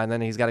thoracic spine, then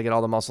he's got to get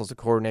all the muscles to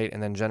coordinate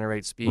and then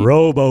generate speed.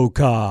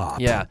 RoboCop.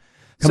 Yeah.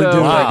 Coming to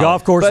a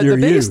golf course near you. But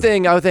the biggest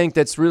thing I think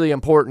that's really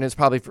important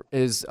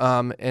is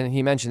and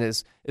he mentioned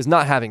is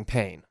not having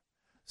pain.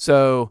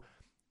 So,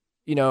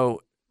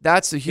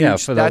 that's a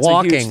huge for the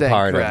walking thing,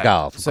 part correct. of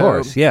golf, of so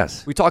course,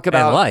 yes. We talk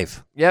about and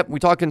life. Yep, we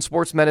talk in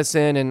sports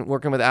medicine and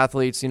working with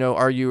athletes.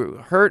 Are you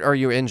hurt? Or are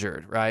you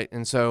injured? Right,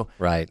 and so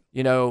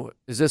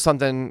is this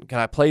something? Can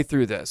I play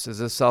through this? Is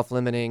this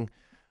self-limiting?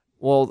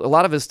 Well, a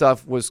lot of his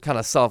stuff was kind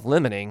of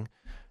self-limiting.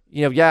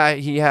 He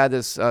had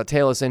this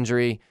talus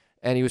injury,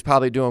 and he was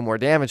probably doing more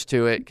damage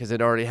to it because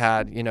it already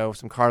had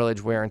some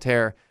cartilage wear and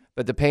tear.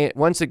 But the pain,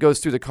 once it goes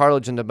through the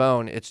cartilage and the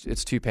bone,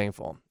 it's too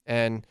painful.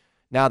 And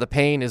now the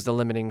pain is the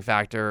limiting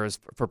factor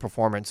for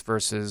performance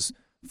versus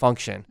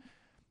function.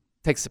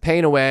 Takes the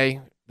pain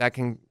away.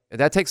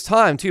 That takes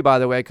time too, by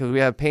the way, because we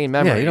have pain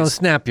memories. Yeah, you don't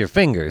snap your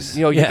fingers.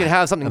 You can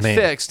have something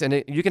fixed,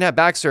 and you can have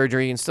back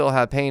surgery and still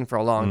have pain for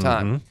a long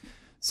time.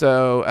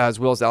 So as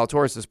Will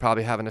Zalatoris is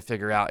probably having to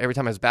figure out, every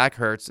time his back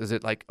hurts, is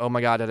it like, oh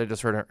my God, did I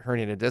just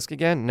herniate a disc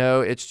again?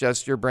 No, it's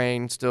just your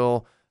brain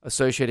still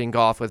associating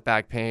golf with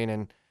back pain,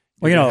 and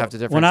have to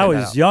differentiate when I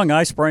was out. young,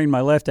 I sprained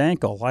my left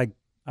ankle.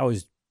 I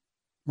was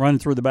running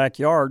through the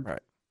backyard.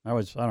 Right. I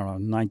was,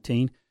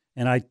 19,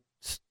 and I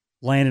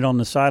landed on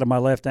the side of my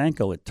left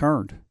ankle. It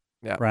turned.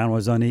 Yeah. Ground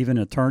was uneven.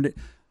 It turned it.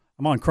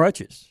 I'm on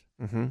crutches.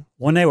 Mm-hmm.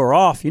 When they were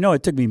off,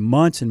 it took me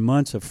months and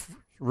months of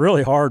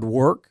really hard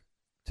work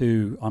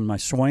on my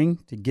swing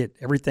to get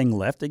everything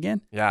left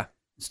again. Yeah.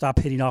 Stop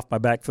hitting off my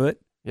back foot.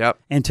 Yep.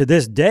 And to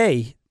this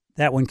day,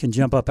 that one can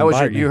jump up and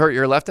bite me. You hurt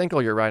your left ankle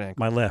or your right ankle?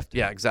 My left.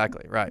 Yeah,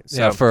 exactly. Right.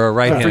 So for a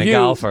right-handed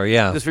golfer,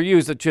 just for you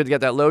is to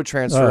get that load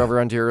transfer over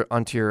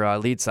onto your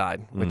lead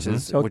side, which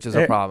is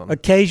a problem.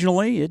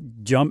 Occasionally,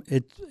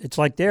 it's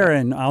like there,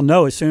 and I'll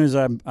know as soon as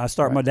I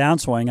start my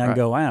downswing, I can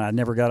go, man, I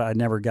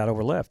never got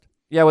over left.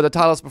 Yeah, with the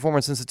Titleist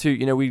Performance Institute,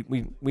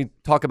 we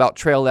talk about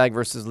trail leg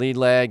versus lead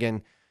leg,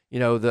 and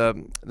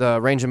the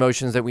range of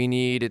motions that we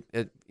need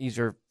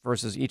easier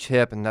versus each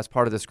hip, and that's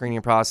part of the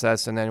screening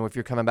process. And then if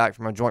you're coming back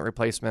from a joint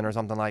replacement or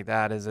something like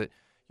that, is it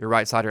your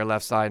right side or your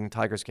left side? In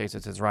Tiger's case,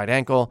 it's his right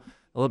ankle.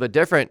 A little bit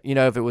different,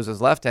 if it was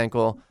his left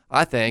ankle,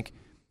 I think,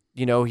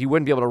 he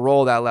wouldn't be able to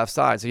roll that left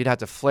side. So you'd have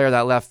to flare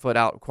that left foot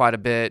out quite a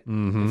bit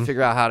and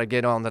figure out how to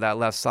get onto that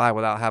left side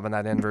without having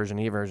that inversion,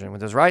 eversion.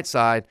 With his right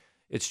side,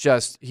 it's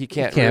just he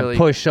can't really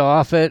push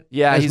off it.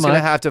 Yeah, he's going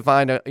to have to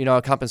find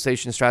a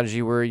compensation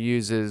strategy where he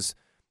uses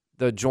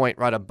the joint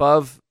right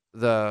above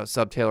the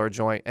subtalar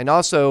joint, and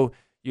also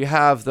you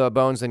have the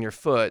bones in your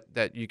foot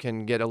that you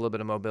can get a little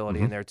bit of mobility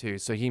in there too.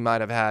 So he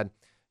might have had,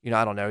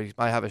 I don't know, he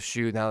might have a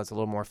shoe now that's a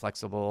little more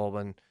flexible,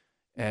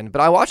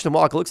 but I watched him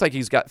walk. It looks like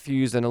he's got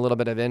fused in a little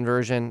bit of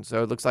inversion,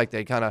 so it looks like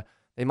they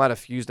might have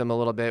fused him a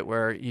little bit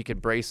where he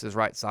could brace his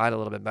right side a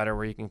little bit better,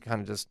 where he can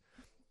kind of just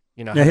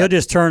he'll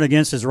just turn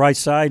against his right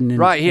side and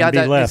right. He had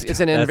that. Left. It's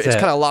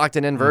kind of locked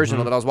in inversion.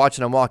 That I was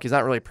watching him walk. He's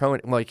not really prone.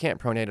 Well, he can't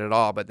pronate at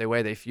all. But the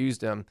way they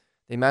fused him,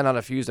 they might not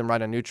have fused him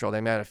right in neutral.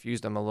 They might have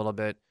fused him a little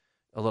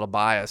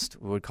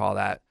biased, we would call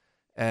that,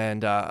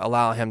 and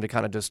allow him to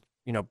kind of just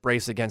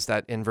brace against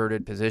that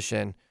inverted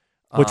position,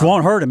 which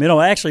won't hurt him.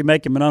 It'll actually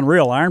make him an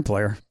unreal iron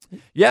player.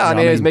 Yeah, I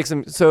mean, it makes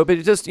him so. But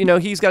it just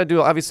he's got to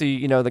do.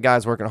 Obviously, the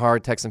guy's working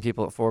hard, texting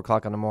people at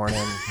 4:00 in the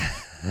morning.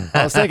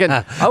 I was thinking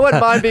I wouldn't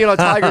mind being on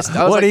Tiger's.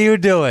 What are you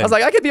doing? I was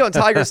like, I could be on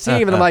Tiger's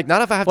team, and I'm like,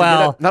 not if I have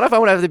to. Not if I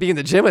want to have to be in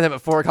the gym with him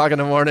at 4:00 in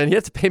the morning. He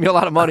has to pay me a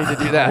lot of money to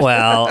do that.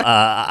 Well,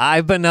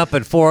 I've been up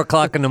at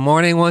 4:00 in the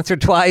morning once or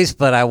twice,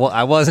 but I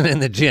wasn't in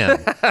the gym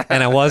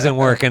and I wasn't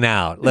working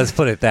out. Let's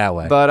put it that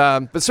way.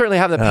 But certainly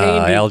having the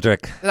pain,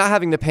 Eldrick, not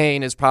having the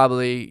pain is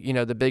probably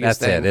the biggest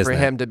thing for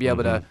him to be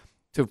able to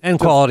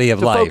quality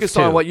of life. Focus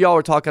on what y'all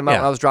were talking about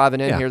when I was driving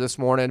in here this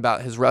morning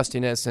about his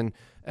rustiness and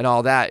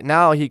all that.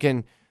 Now he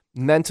can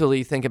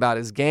mentally think about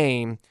his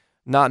game,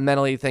 not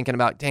mentally thinking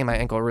about, dang, my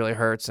ankle really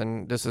hurts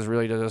and this is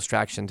really a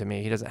distraction to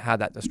me. He doesn't have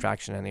that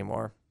distraction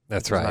anymore.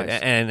 That's right.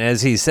 Nice. And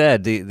as he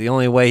said, the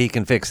only way he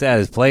can fix that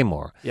is play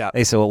more. Yeah.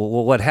 They said, well,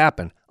 what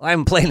happened? Well, I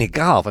haven't played any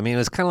golf. I mean, it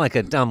was kind of like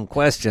a dumb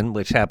question,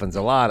 which happens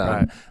a lot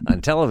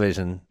on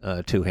television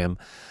to him.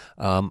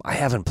 I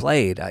haven't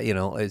played.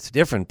 It's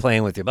different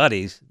playing with your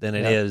buddies than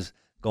it is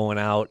going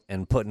out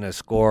and putting a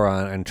score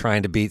on and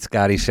trying to beat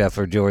Scotty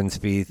Scheffler, Jordan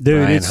Spieth,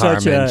 Brian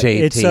Harman,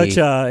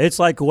 JT. It's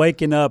like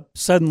waking up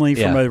suddenly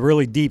from a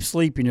really deep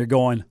sleep and you're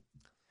going,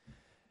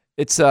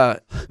 but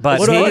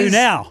what do I do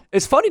now?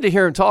 It's funny to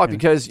hear him talk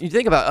because you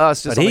think about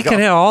us. But he can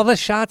hit all the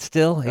shots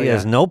still. He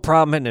has no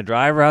problem hitting a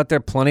driver out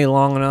there plenty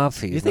long enough.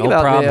 He's no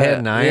problem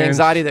hitting irons. The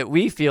anxiety that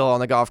we feel on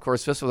the golf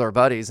course, just with our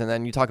buddies, and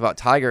then you talk about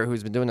Tiger,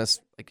 who's been doing this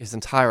like his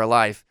entire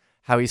life,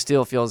 how he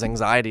still feels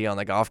anxiety on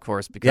the golf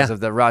course because of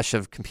the rush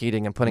of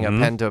competing and putting a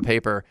pen to a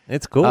paper.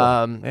 It's cool.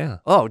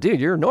 Oh, dude,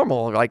 you're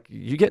normal. Like,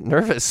 you get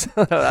nervous.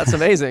 That's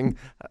amazing.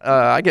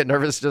 I get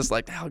nervous just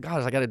like, oh,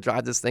 gosh, I got to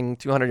drive this thing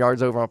 200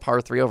 yards over a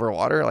par 3 over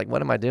water. Like,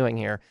 what am I doing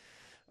here?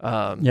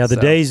 The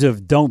days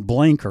of don't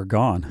blink are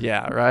gone.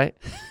 Yeah, right?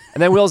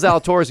 And then Will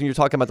Zalatoris, and you're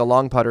talking about the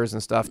long putters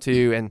and stuff,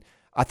 too, and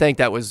I think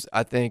that was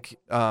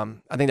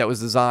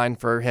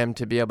designed for him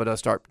to be able to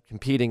start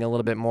competing a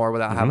little bit more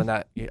without having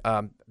that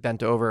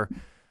bent over.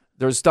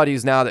 There's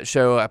studies now that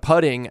show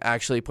putting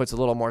actually puts a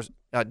little more.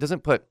 It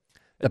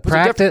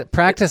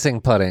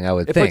Practicing putting, I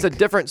would think. It puts a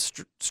different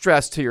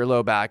stress to your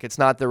low back. It's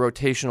not the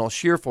rotational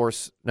shear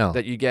force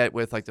that you get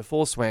with like the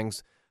full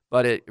swings,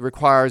 but it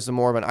requires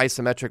more of an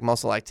isometric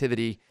muscle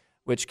activity,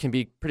 which can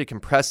be pretty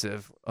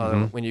compressive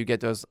when you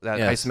get that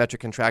isometric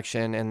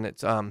contraction. And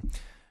it's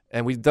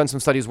and we've done some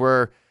studies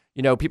where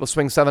people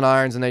swing 7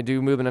 irons and they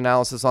do movement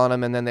analysis on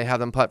them, and then they have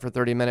them putt for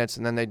 30 minutes,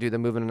 and then they do the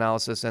movement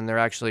analysis, and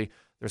their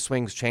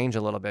swings change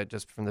a little bit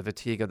just from the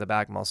fatigue of the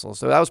back muscles.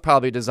 So that was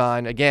probably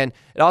designed. Again,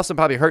 it also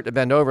probably hurt to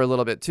bend over a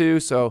little bit too.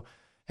 So,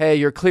 hey,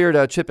 you're clear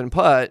to chip and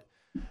putt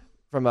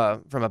from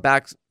a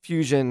back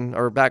fusion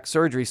or back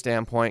surgery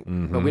standpoint,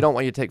 but we don't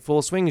want you to take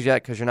full swings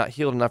yet because you're not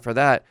healed enough for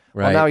that.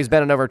 Right. Well, now he's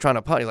bending over trying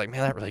to putt. He's like,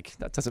 man,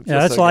 that doesn't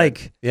feel so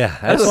good.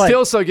 That doesn't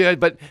feel so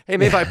good. But hey,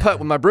 maybe if I putt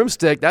with my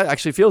broomstick, that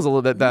actually feels a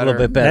little bit better. A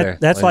little bit better.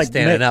 That's like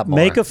standing up more.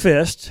 Make a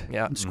fist,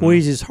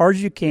 squeeze as hard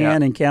as you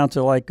can, and count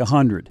to like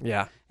 100.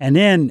 Yeah, and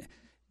then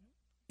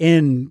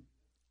in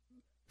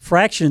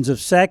fractions of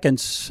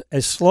seconds,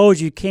 as slow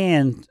as you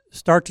can,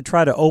 start to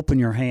try to open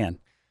your hand.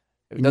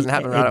 It doesn't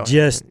happen right away. It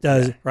just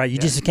does, right? You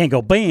just can't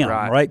go bam,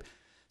 right?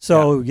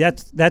 So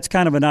that's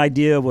kind of an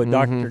idea of what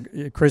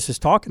Dr. Chris is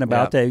talking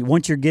about, that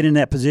once you get in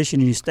that position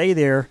and you stay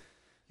there,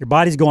 your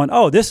body's going,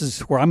 oh, this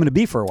is where I'm going to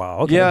be for a while.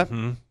 Okay. Yeah.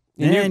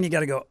 And you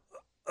got to go,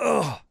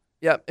 oh.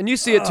 Yeah, and you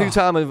see it too,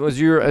 Tom, as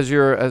you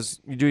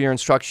do your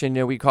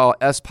instruction. We call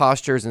S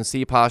postures and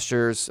C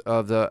postures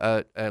of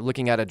the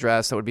looking at a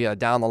dress. That would be a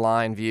down the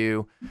line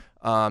view.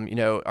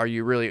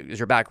 Is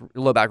your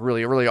low back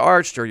really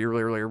arched, or you're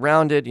really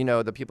rounded?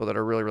 The people that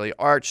are really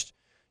arched,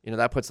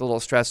 that puts a little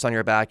stress on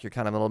your back. You're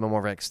kind of a little bit more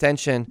of an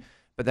extension.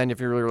 But then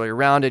if you're really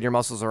rounded, your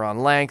muscles are on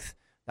length.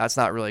 That's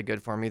not really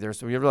good for them either.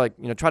 So you're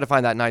try to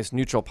find that nice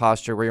neutral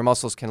posture where your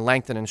muscles can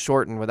lengthen and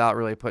shorten without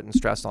really putting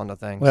stress onto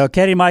things. Well,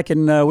 Katie, Mike,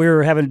 and we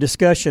were having a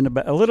discussion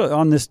about a little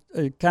on this,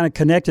 kind of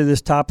connected to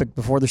this topic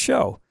before the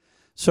show.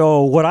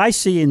 So what I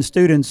see in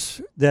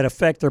students that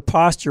affect their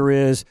posture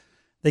is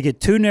they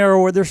get too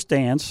narrow with their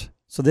stance,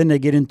 so then they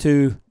get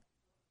into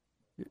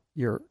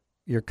your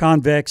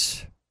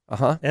convex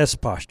S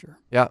posture.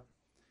 Yeah.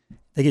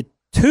 They get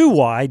too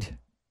wide,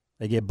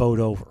 they get bowed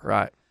over.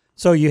 Right.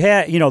 So you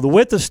have, the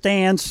width of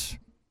stance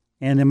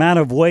and the amount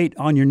of weight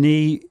on your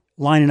knee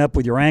lining up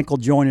with your ankle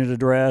jointed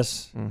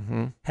address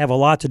have a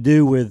lot to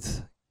do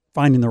with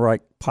finding the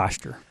right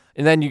posture.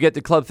 And then you get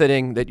the club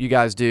fitting that you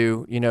guys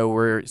do,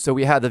 so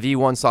we have the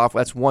V1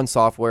 software. That's one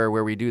software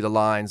where we do the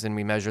lines and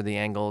we measure the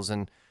angles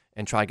and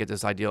try to get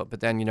this ideal.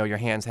 But then, your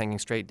hands hanging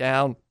straight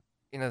down,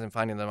 and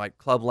finding the right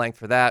club length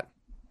for that.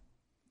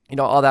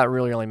 All that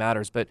really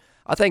matters. But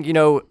I think,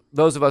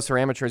 those of us who are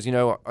amateurs,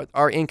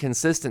 our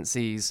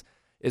inconsistencies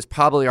is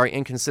probably our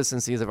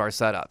inconsistencies of our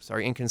setups,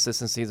 our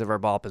inconsistencies of our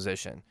ball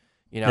position.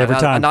 Every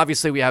time. And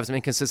obviously we have some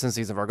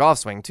inconsistencies of our golf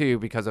swing too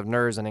because of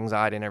nerves and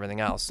anxiety and everything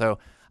else. So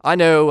I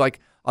know,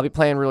 I'll be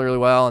playing really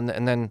well,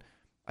 and then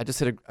I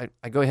just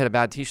I go hit a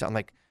bad tee shot.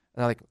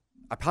 I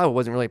probably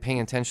wasn't really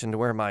paying attention to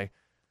where my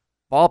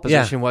ball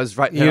position was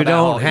right there. You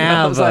don't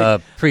have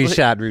a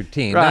pre-shot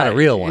routine, not a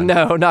real one.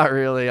 No, not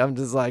really. I'm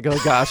just like, oh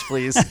gosh,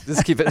 please,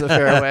 just keep it in the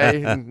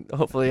fairway, and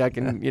hopefully I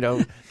can,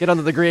 get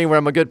onto the green where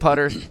I'm a good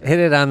putter. Hit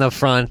it on the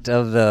front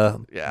of the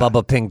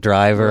Bubba Pink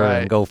driver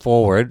and go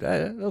forward.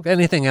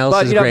 Anything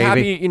else is gravy.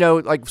 I'm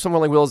happy, like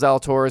someone like Will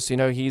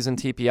Zalatoris, he's in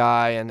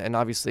TPI, and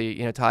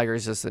obviously, Tiger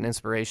is just an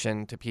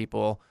inspiration to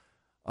people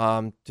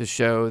to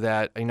show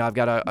that, I've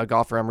got a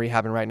golfer I'm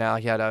rehabbing right now.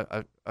 He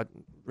had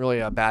really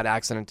a bad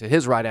accident to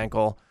his right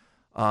ankle.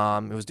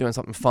 It was doing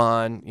something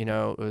fun, it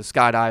was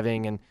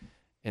skydiving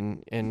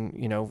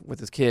and with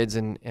his kids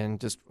and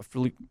just a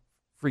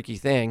freaky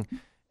thing,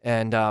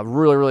 and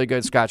really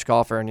good scratch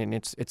golfer, and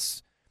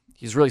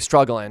he's really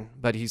struggling,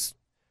 but he's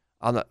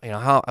on the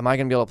how am I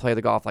going to be able to play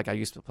the golf like I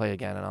used to play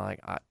again? And I'm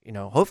like,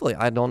 hopefully,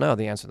 I don't know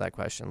the answer to that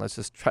question. Let's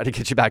just try to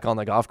get you back on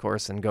the golf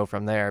course and go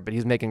from there. But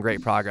he's making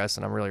great progress,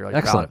 and I'm really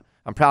Excellent.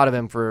 proud of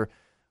him for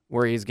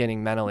where he's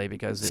getting mentally,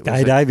 because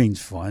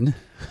skydiving's fun.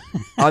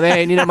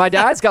 I mean, my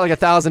dad's got like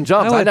 1,000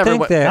 jumps. I never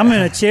went. I'm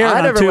in a chair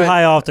and I'm too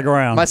high off the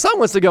ground. My son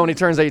wants to go when he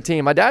turns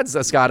 18. My dad's a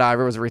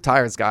skydiver, was a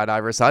retired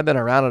skydiver, so I've been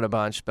around it a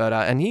bunch. But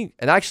and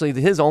actually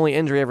his only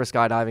injury ever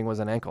skydiving was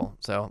an ankle.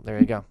 So there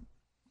you go.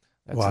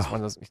 That's just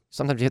one of those.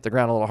 Sometimes you hit the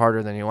ground a little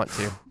harder than you want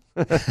to.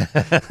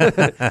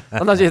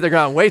 Sometimes you hit the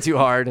ground way too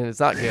hard and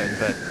it's not good.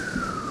 But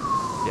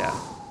yeah,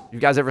 you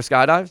guys ever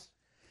skydived?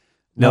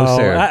 No,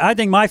 sir. I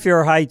think my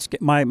fear of heights.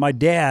 My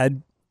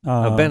dad.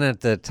 I've been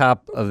at the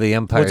top of the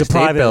Empire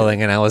State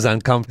Building, and I was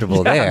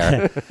uncomfortable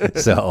there.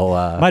 So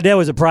my dad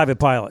was a private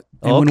pilot,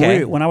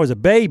 and when I was a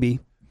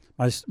baby,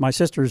 my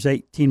sister's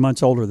 18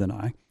 months older than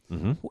I.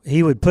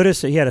 He would put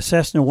us. He had a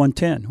Cessna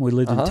 110. We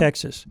lived in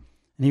Texas,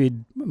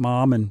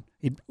 and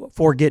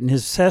before getting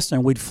his Cessna,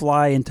 we'd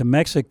fly into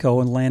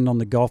Mexico and land on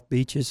the Gulf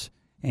beaches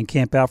and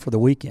camp out for the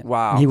weekend.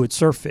 Wow! And he would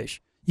surf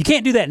fish. You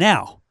can't do that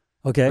now.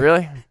 Okay.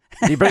 Really?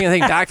 Do you bring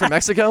anything back from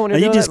Mexico when you're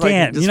you just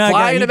can't. Just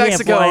fly into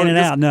Mexico fly in and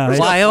out. No,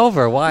 fly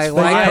over. Why go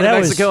to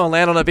Mexico and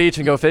land on a beach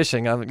and go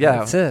fishing?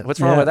 That's it.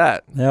 What's wrong with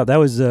that? Yeah, that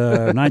was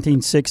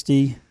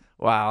 1960.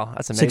 Wow,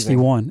 that's amazing.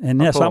 61.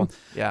 And cool.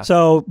 Yeah.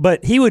 So,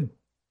 but he would,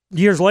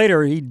 years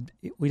later,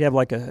 we'd have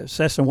like a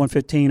Cessna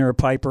 115 or a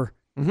Piper.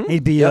 Mm-hmm.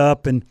 He'd be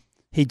up and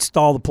he'd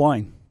stall the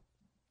plane.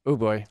 Oh,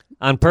 boy.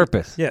 On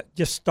purpose. Yeah,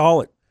 just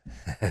stall it.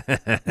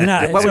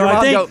 And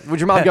would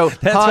your mom go,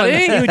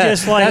 honey? He would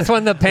just like, that's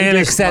when the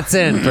panic sets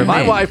in for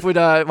my me. wife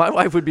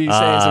would be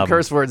saying some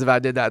curse words if I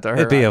did that to her.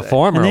 It'd be a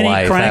former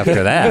wife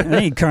after that. And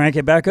then he'd crank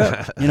it back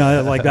up.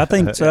 Like I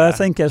think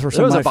that's where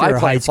some of my favorite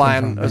heights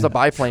come from. There was a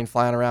biplane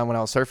flying around when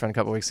I was surfing a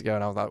couple weeks ago,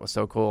 and I thought it was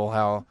so cool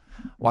how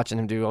watching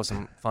him do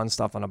some fun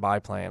stuff on a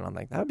biplane. I'm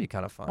like, that would be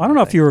kind of fun. I don't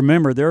know if you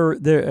remember, there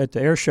at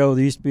the air show,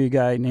 there used to be a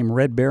guy named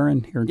Red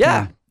Baron here in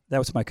town. That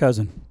was my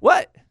cousin.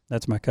 What?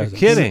 That's my cousin. You're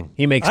kidding.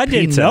 He makes I pizza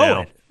didn't know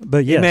now. it.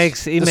 But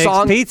yes. He makes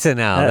pizza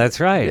now. That's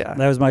right. Yeah.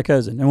 That was my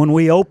cousin. And when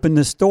we opened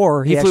the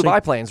store, he flew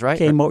biplanes, right?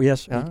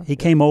 Yes. He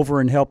came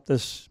over and helped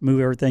us move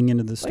everything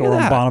into the store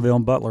in Bonneville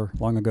and Butler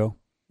long ago.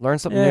 Learn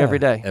something new every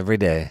day. Every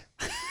day.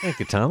 Thank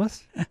you,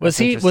 Thomas. Was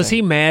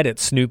he mad at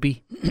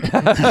Snoopy?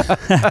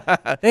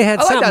 They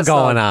had something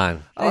going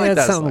on.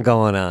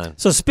 Going on.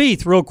 So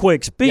Spieth, real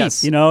quick. Spieth,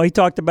 yes. He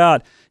talked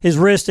about his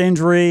wrist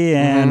injury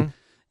and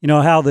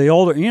how the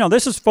older,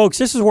 this is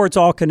where it's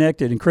all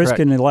connected. And Chris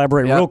can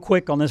elaborate real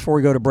quick on this before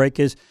we go to break.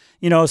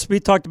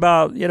 Spieth talked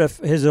about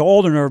his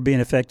older nerve being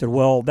affected.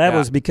 Well, that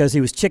was because he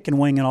was chicken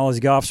winging all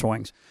his golf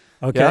swings.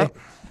 Okay. Yeah.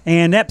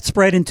 And that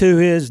spread into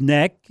his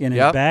neck and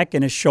his back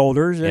and his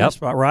shoulders.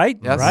 Right?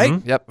 Yes. Right?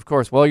 Mm-hmm. Yep, of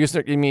course. Well,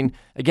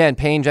 again,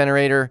 pain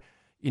generator,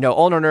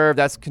 ulnar nerve,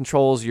 that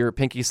controls your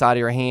pinky side of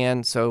your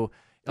hand. So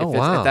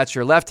if that's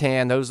your left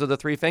hand, those are the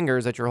three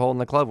fingers that you're holding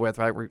the club with,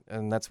 right?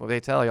 And that's what they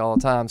tell you all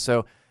the time.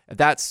 So if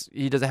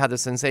he doesn't have the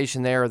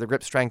sensation there or the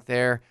grip strength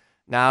there,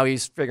 now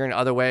he's figuring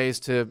other ways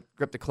to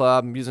grip the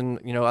club, using,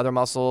 other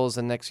muscles.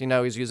 And next,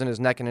 he's using his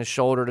neck and his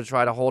shoulder to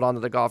try to hold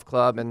onto the golf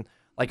club. And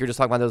like you're just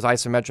talking about those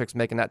isometrics,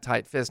 making that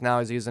tight fist. Now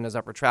he's using his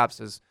upper traps,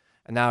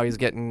 and now he's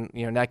getting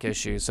neck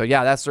issues. So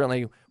yeah, that's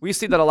certainly, we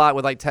see that a lot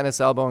with like tennis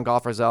elbow and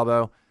golfer's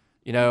elbow.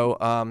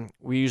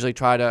 We usually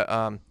try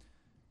to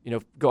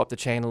go up the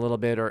chain a little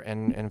bit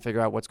and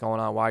figure out what's going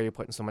on. Why are you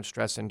putting so much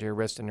stress into your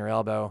wrist and your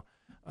elbow?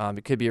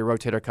 It could be a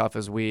rotator cuff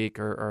is weak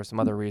or some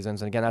other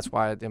reasons. And again, that's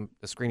why the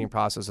screening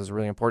process is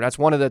really important. That's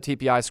one of the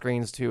TPI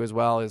screens too, as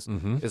well, is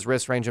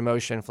wrist range of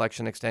motion,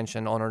 flexion,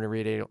 extension, ulnar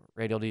radial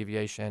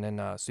deviation, and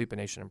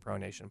supination and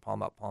pronation,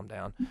 palm up, palm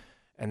down.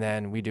 And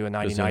then we do a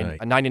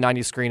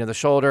 90-90 screen of the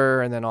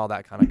shoulder, and then all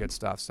that kind of good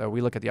stuff. So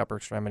we look at the upper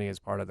extremity as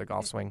part of the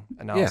golf swing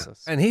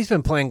analysis. Yeah. And he's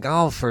been playing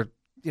golf for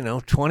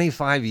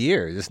 25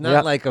 years. It's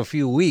not like a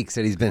few weeks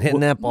that he's been hitting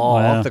that ball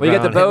off the ground. You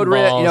get the bowed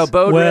wrist,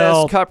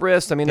 wrist, cup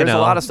wrist. I mean, there's a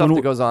lot of stuff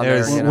that goes on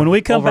there. When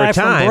we come back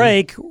from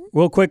break,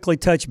 we'll quickly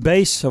touch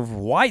base of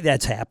why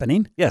that's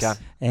happening. Yes. Yeah.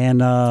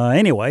 And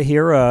anyway,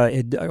 here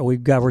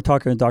we're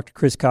talking to Dr.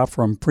 Chris Kopp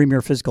from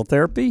Premier Physical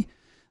Therapy.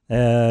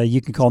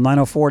 You can call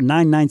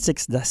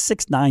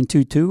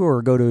 904-996-6922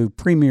 or go to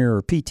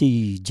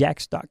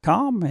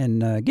premierptjax.com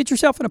and get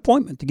yourself an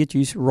appointment to get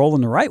you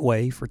rolling the right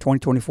way for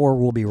 2024.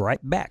 We'll be right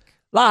back.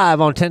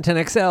 Live on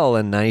 1010XL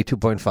and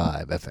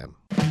 92.5 FM.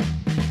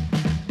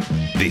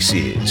 This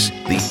is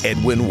the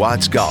Edwin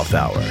Watts Golf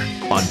Hour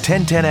on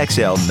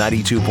 1010XL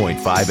 92.5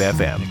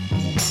 FM.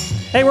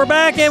 Hey, we're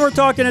back and we're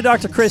talking to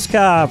Dr. Chris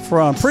Kopp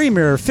from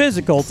Premier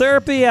Physical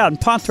Therapy out in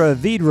Ponte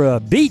Vedra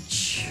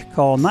Beach.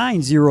 Call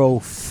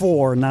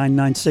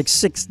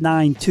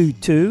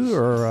 904-996-6922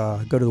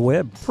 or go to the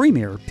web,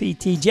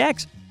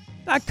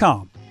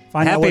 premierptjax.com.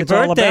 Find out what Happy it's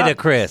all birthday about. to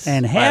Chris.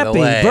 And by happy the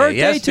way, birthday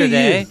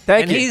yesterday. to you.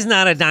 And he's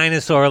not a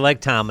dinosaur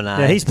like Tom and I.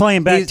 Yeah, he's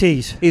playing back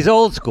tees. He's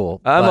old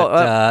school.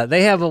 But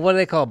they have what do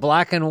they call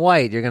black and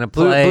white. You're going to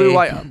play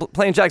blue-white,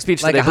 playing Jack's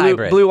Beach like today. a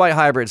hybrid. Blue-white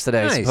hybrids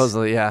today, Nice.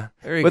 supposedly. Yeah,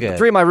 Very with good.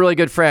 three of my really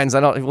good friends.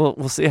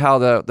 We'll see how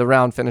the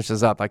round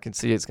finishes up. I can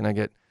see it could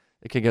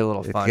get a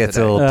little fun. Gets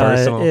today. a little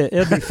personal.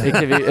 It'll be fun. It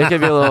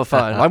could be a little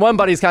fun. My one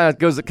buddy's kind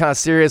of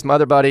serious. My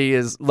other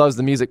buddy loves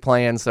the music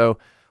playing. So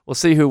we'll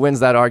see who wins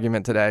that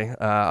argument today.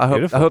 I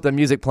hope the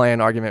music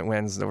playing argument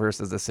wins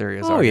versus the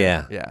serious.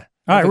 argument. Yeah.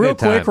 All right, Have a real good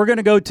time. quick, we're going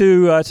to go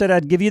to, I said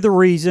I'd give you the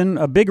reason,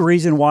 a big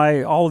reason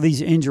why all of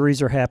these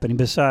injuries are happening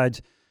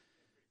besides,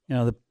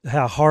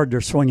 how hard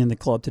they're swinging the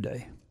club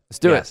today. Let's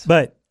do it.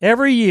 But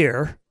every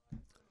year,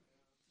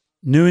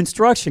 new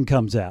instruction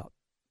comes out.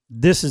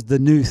 This is the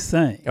new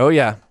thing. Oh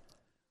yeah.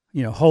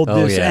 Hold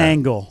this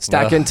angle.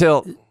 Stack and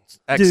tilt.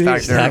 X Dude,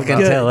 factor. Stack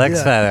and tilt,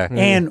 X factor.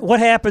 And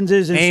what happens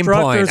is Aim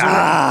point.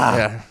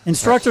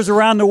 instructors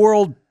around the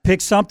world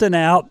pick something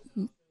out,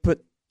 put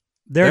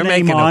their They're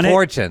name making on a it,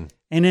 fortune.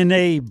 and then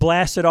they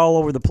blast it all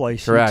over the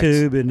place. Correct.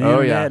 YouTube and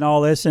internet and all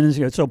this.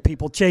 And so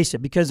people chase it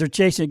because they're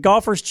chasing it.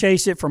 Golfers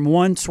chase it from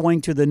one swing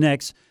to the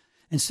next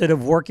instead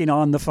of working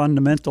on the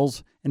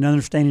fundamentals and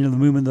understanding of the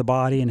movement of the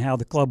body and how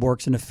the club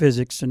works and the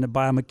physics and the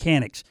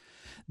biomechanics.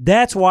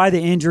 That's why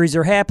the injuries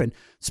are happening.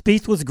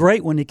 Spieth was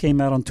great when he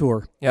came out on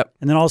tour. Yep.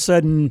 And then all of a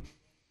sudden,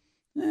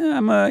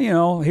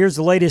 here's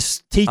the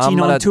latest teaching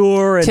on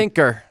tour. And,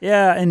 tinker.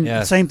 Yeah,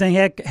 and same thing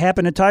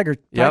happened to Tiger.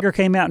 Tiger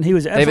came out and he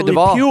was absolutely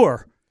Duvall.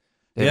 pure.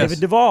 David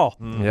Duvall.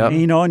 Yep.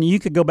 And you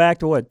could go back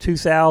to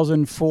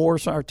 2004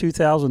 or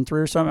 2003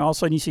 or something. All of a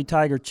sudden, you see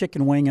Tiger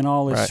chicken winging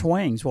all his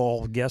swings.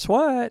 Well, guess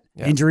what?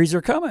 Yeah. Injuries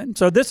are coming.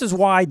 So this is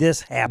why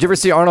this happens. Did you ever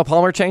see Arnold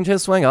Palmer change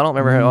his swing? I don't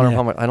remember Arnold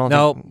Palmer. I don't.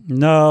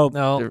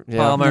 No.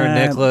 Palmer,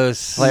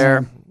 Nicklaus,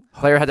 Player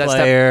had that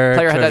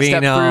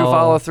step through,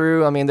 follow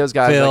through. I mean, those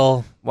guys.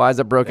 Phil, why is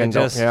it broken?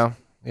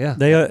 Yeah.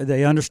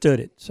 They understood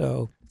it.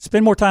 So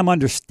spend more time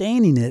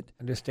understanding it.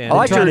 I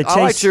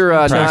liked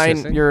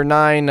your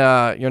nine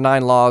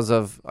laws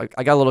of.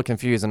 I got a little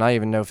confused, and I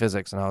even know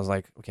physics, and I was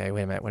like, okay,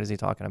 wait a minute, what is he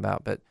talking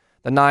about? But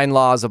the 9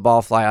 laws of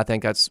ball flight, I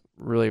think that's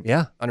really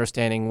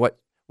understanding what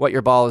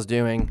your ball is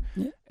doing,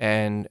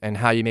 and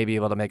how you may be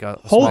able to make a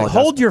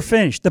hold your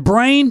finish. The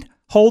brain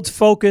holds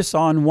focus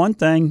on one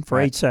thing for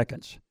 8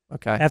 seconds.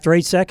 Okay. After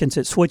 8 seconds,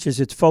 it switches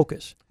its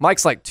focus.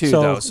 Mike's like 2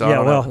 though, so I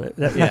don't know.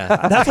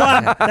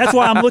 That's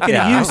why I'm looking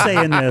at you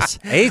saying this.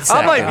 8 seconds.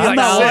 I might be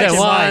like 6.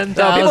 1,000,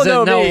 people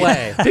know no me.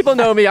 way. People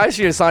know me. I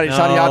shoot a shiny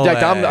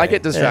object. way. I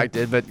get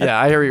distracted, but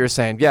I hear what you're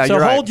saying. Yeah, so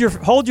you're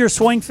right. hold your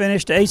swing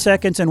finish to 8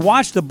 seconds and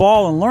watch the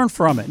ball and learn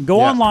from it. Go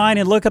online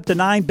and look up the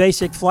 9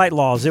 basic flight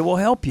laws. It will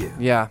help you.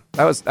 Yeah,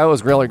 that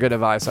was really good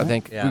advice. I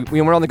think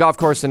when we're on the golf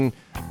course and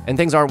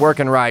things aren't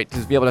working right, to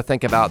be able to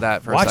think about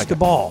that for a second. Watch the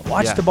ball.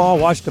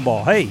 Watch the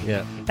ball.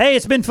 Hey,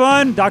 it's been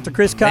fun. Dr.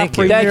 Chris Kopp. Thank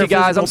you,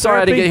 guys. I'm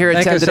sorry I didn't get here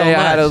at 10 today.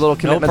 I had a little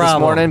commitment this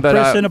morning. But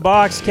Chris in the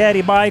Box,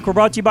 Caddy Bike. We're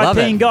brought to you by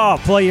Team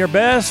Golf. Play your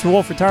best.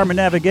 Wolf Retirement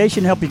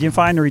Navigation, help you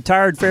find the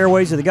retired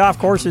fairways of the golf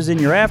courses in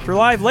your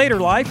afterlife, later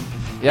life.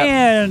 Yep.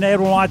 And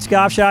Edwin Watts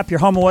Golf Shop, your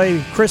home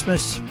away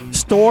Christmas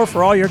store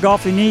for all your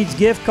golfing needs.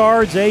 Gift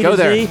cards, A to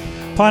Z,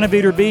 Ponte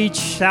Vedra Beach,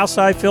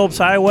 Southside Phillips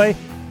Highway,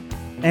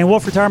 and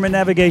Wolf Retirement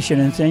Navigation.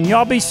 And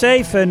y'all be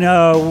safe, and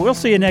we'll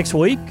see you next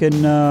week,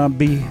 and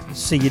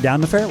see you down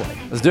the fairway.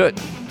 Let's do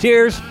it.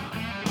 Cheers.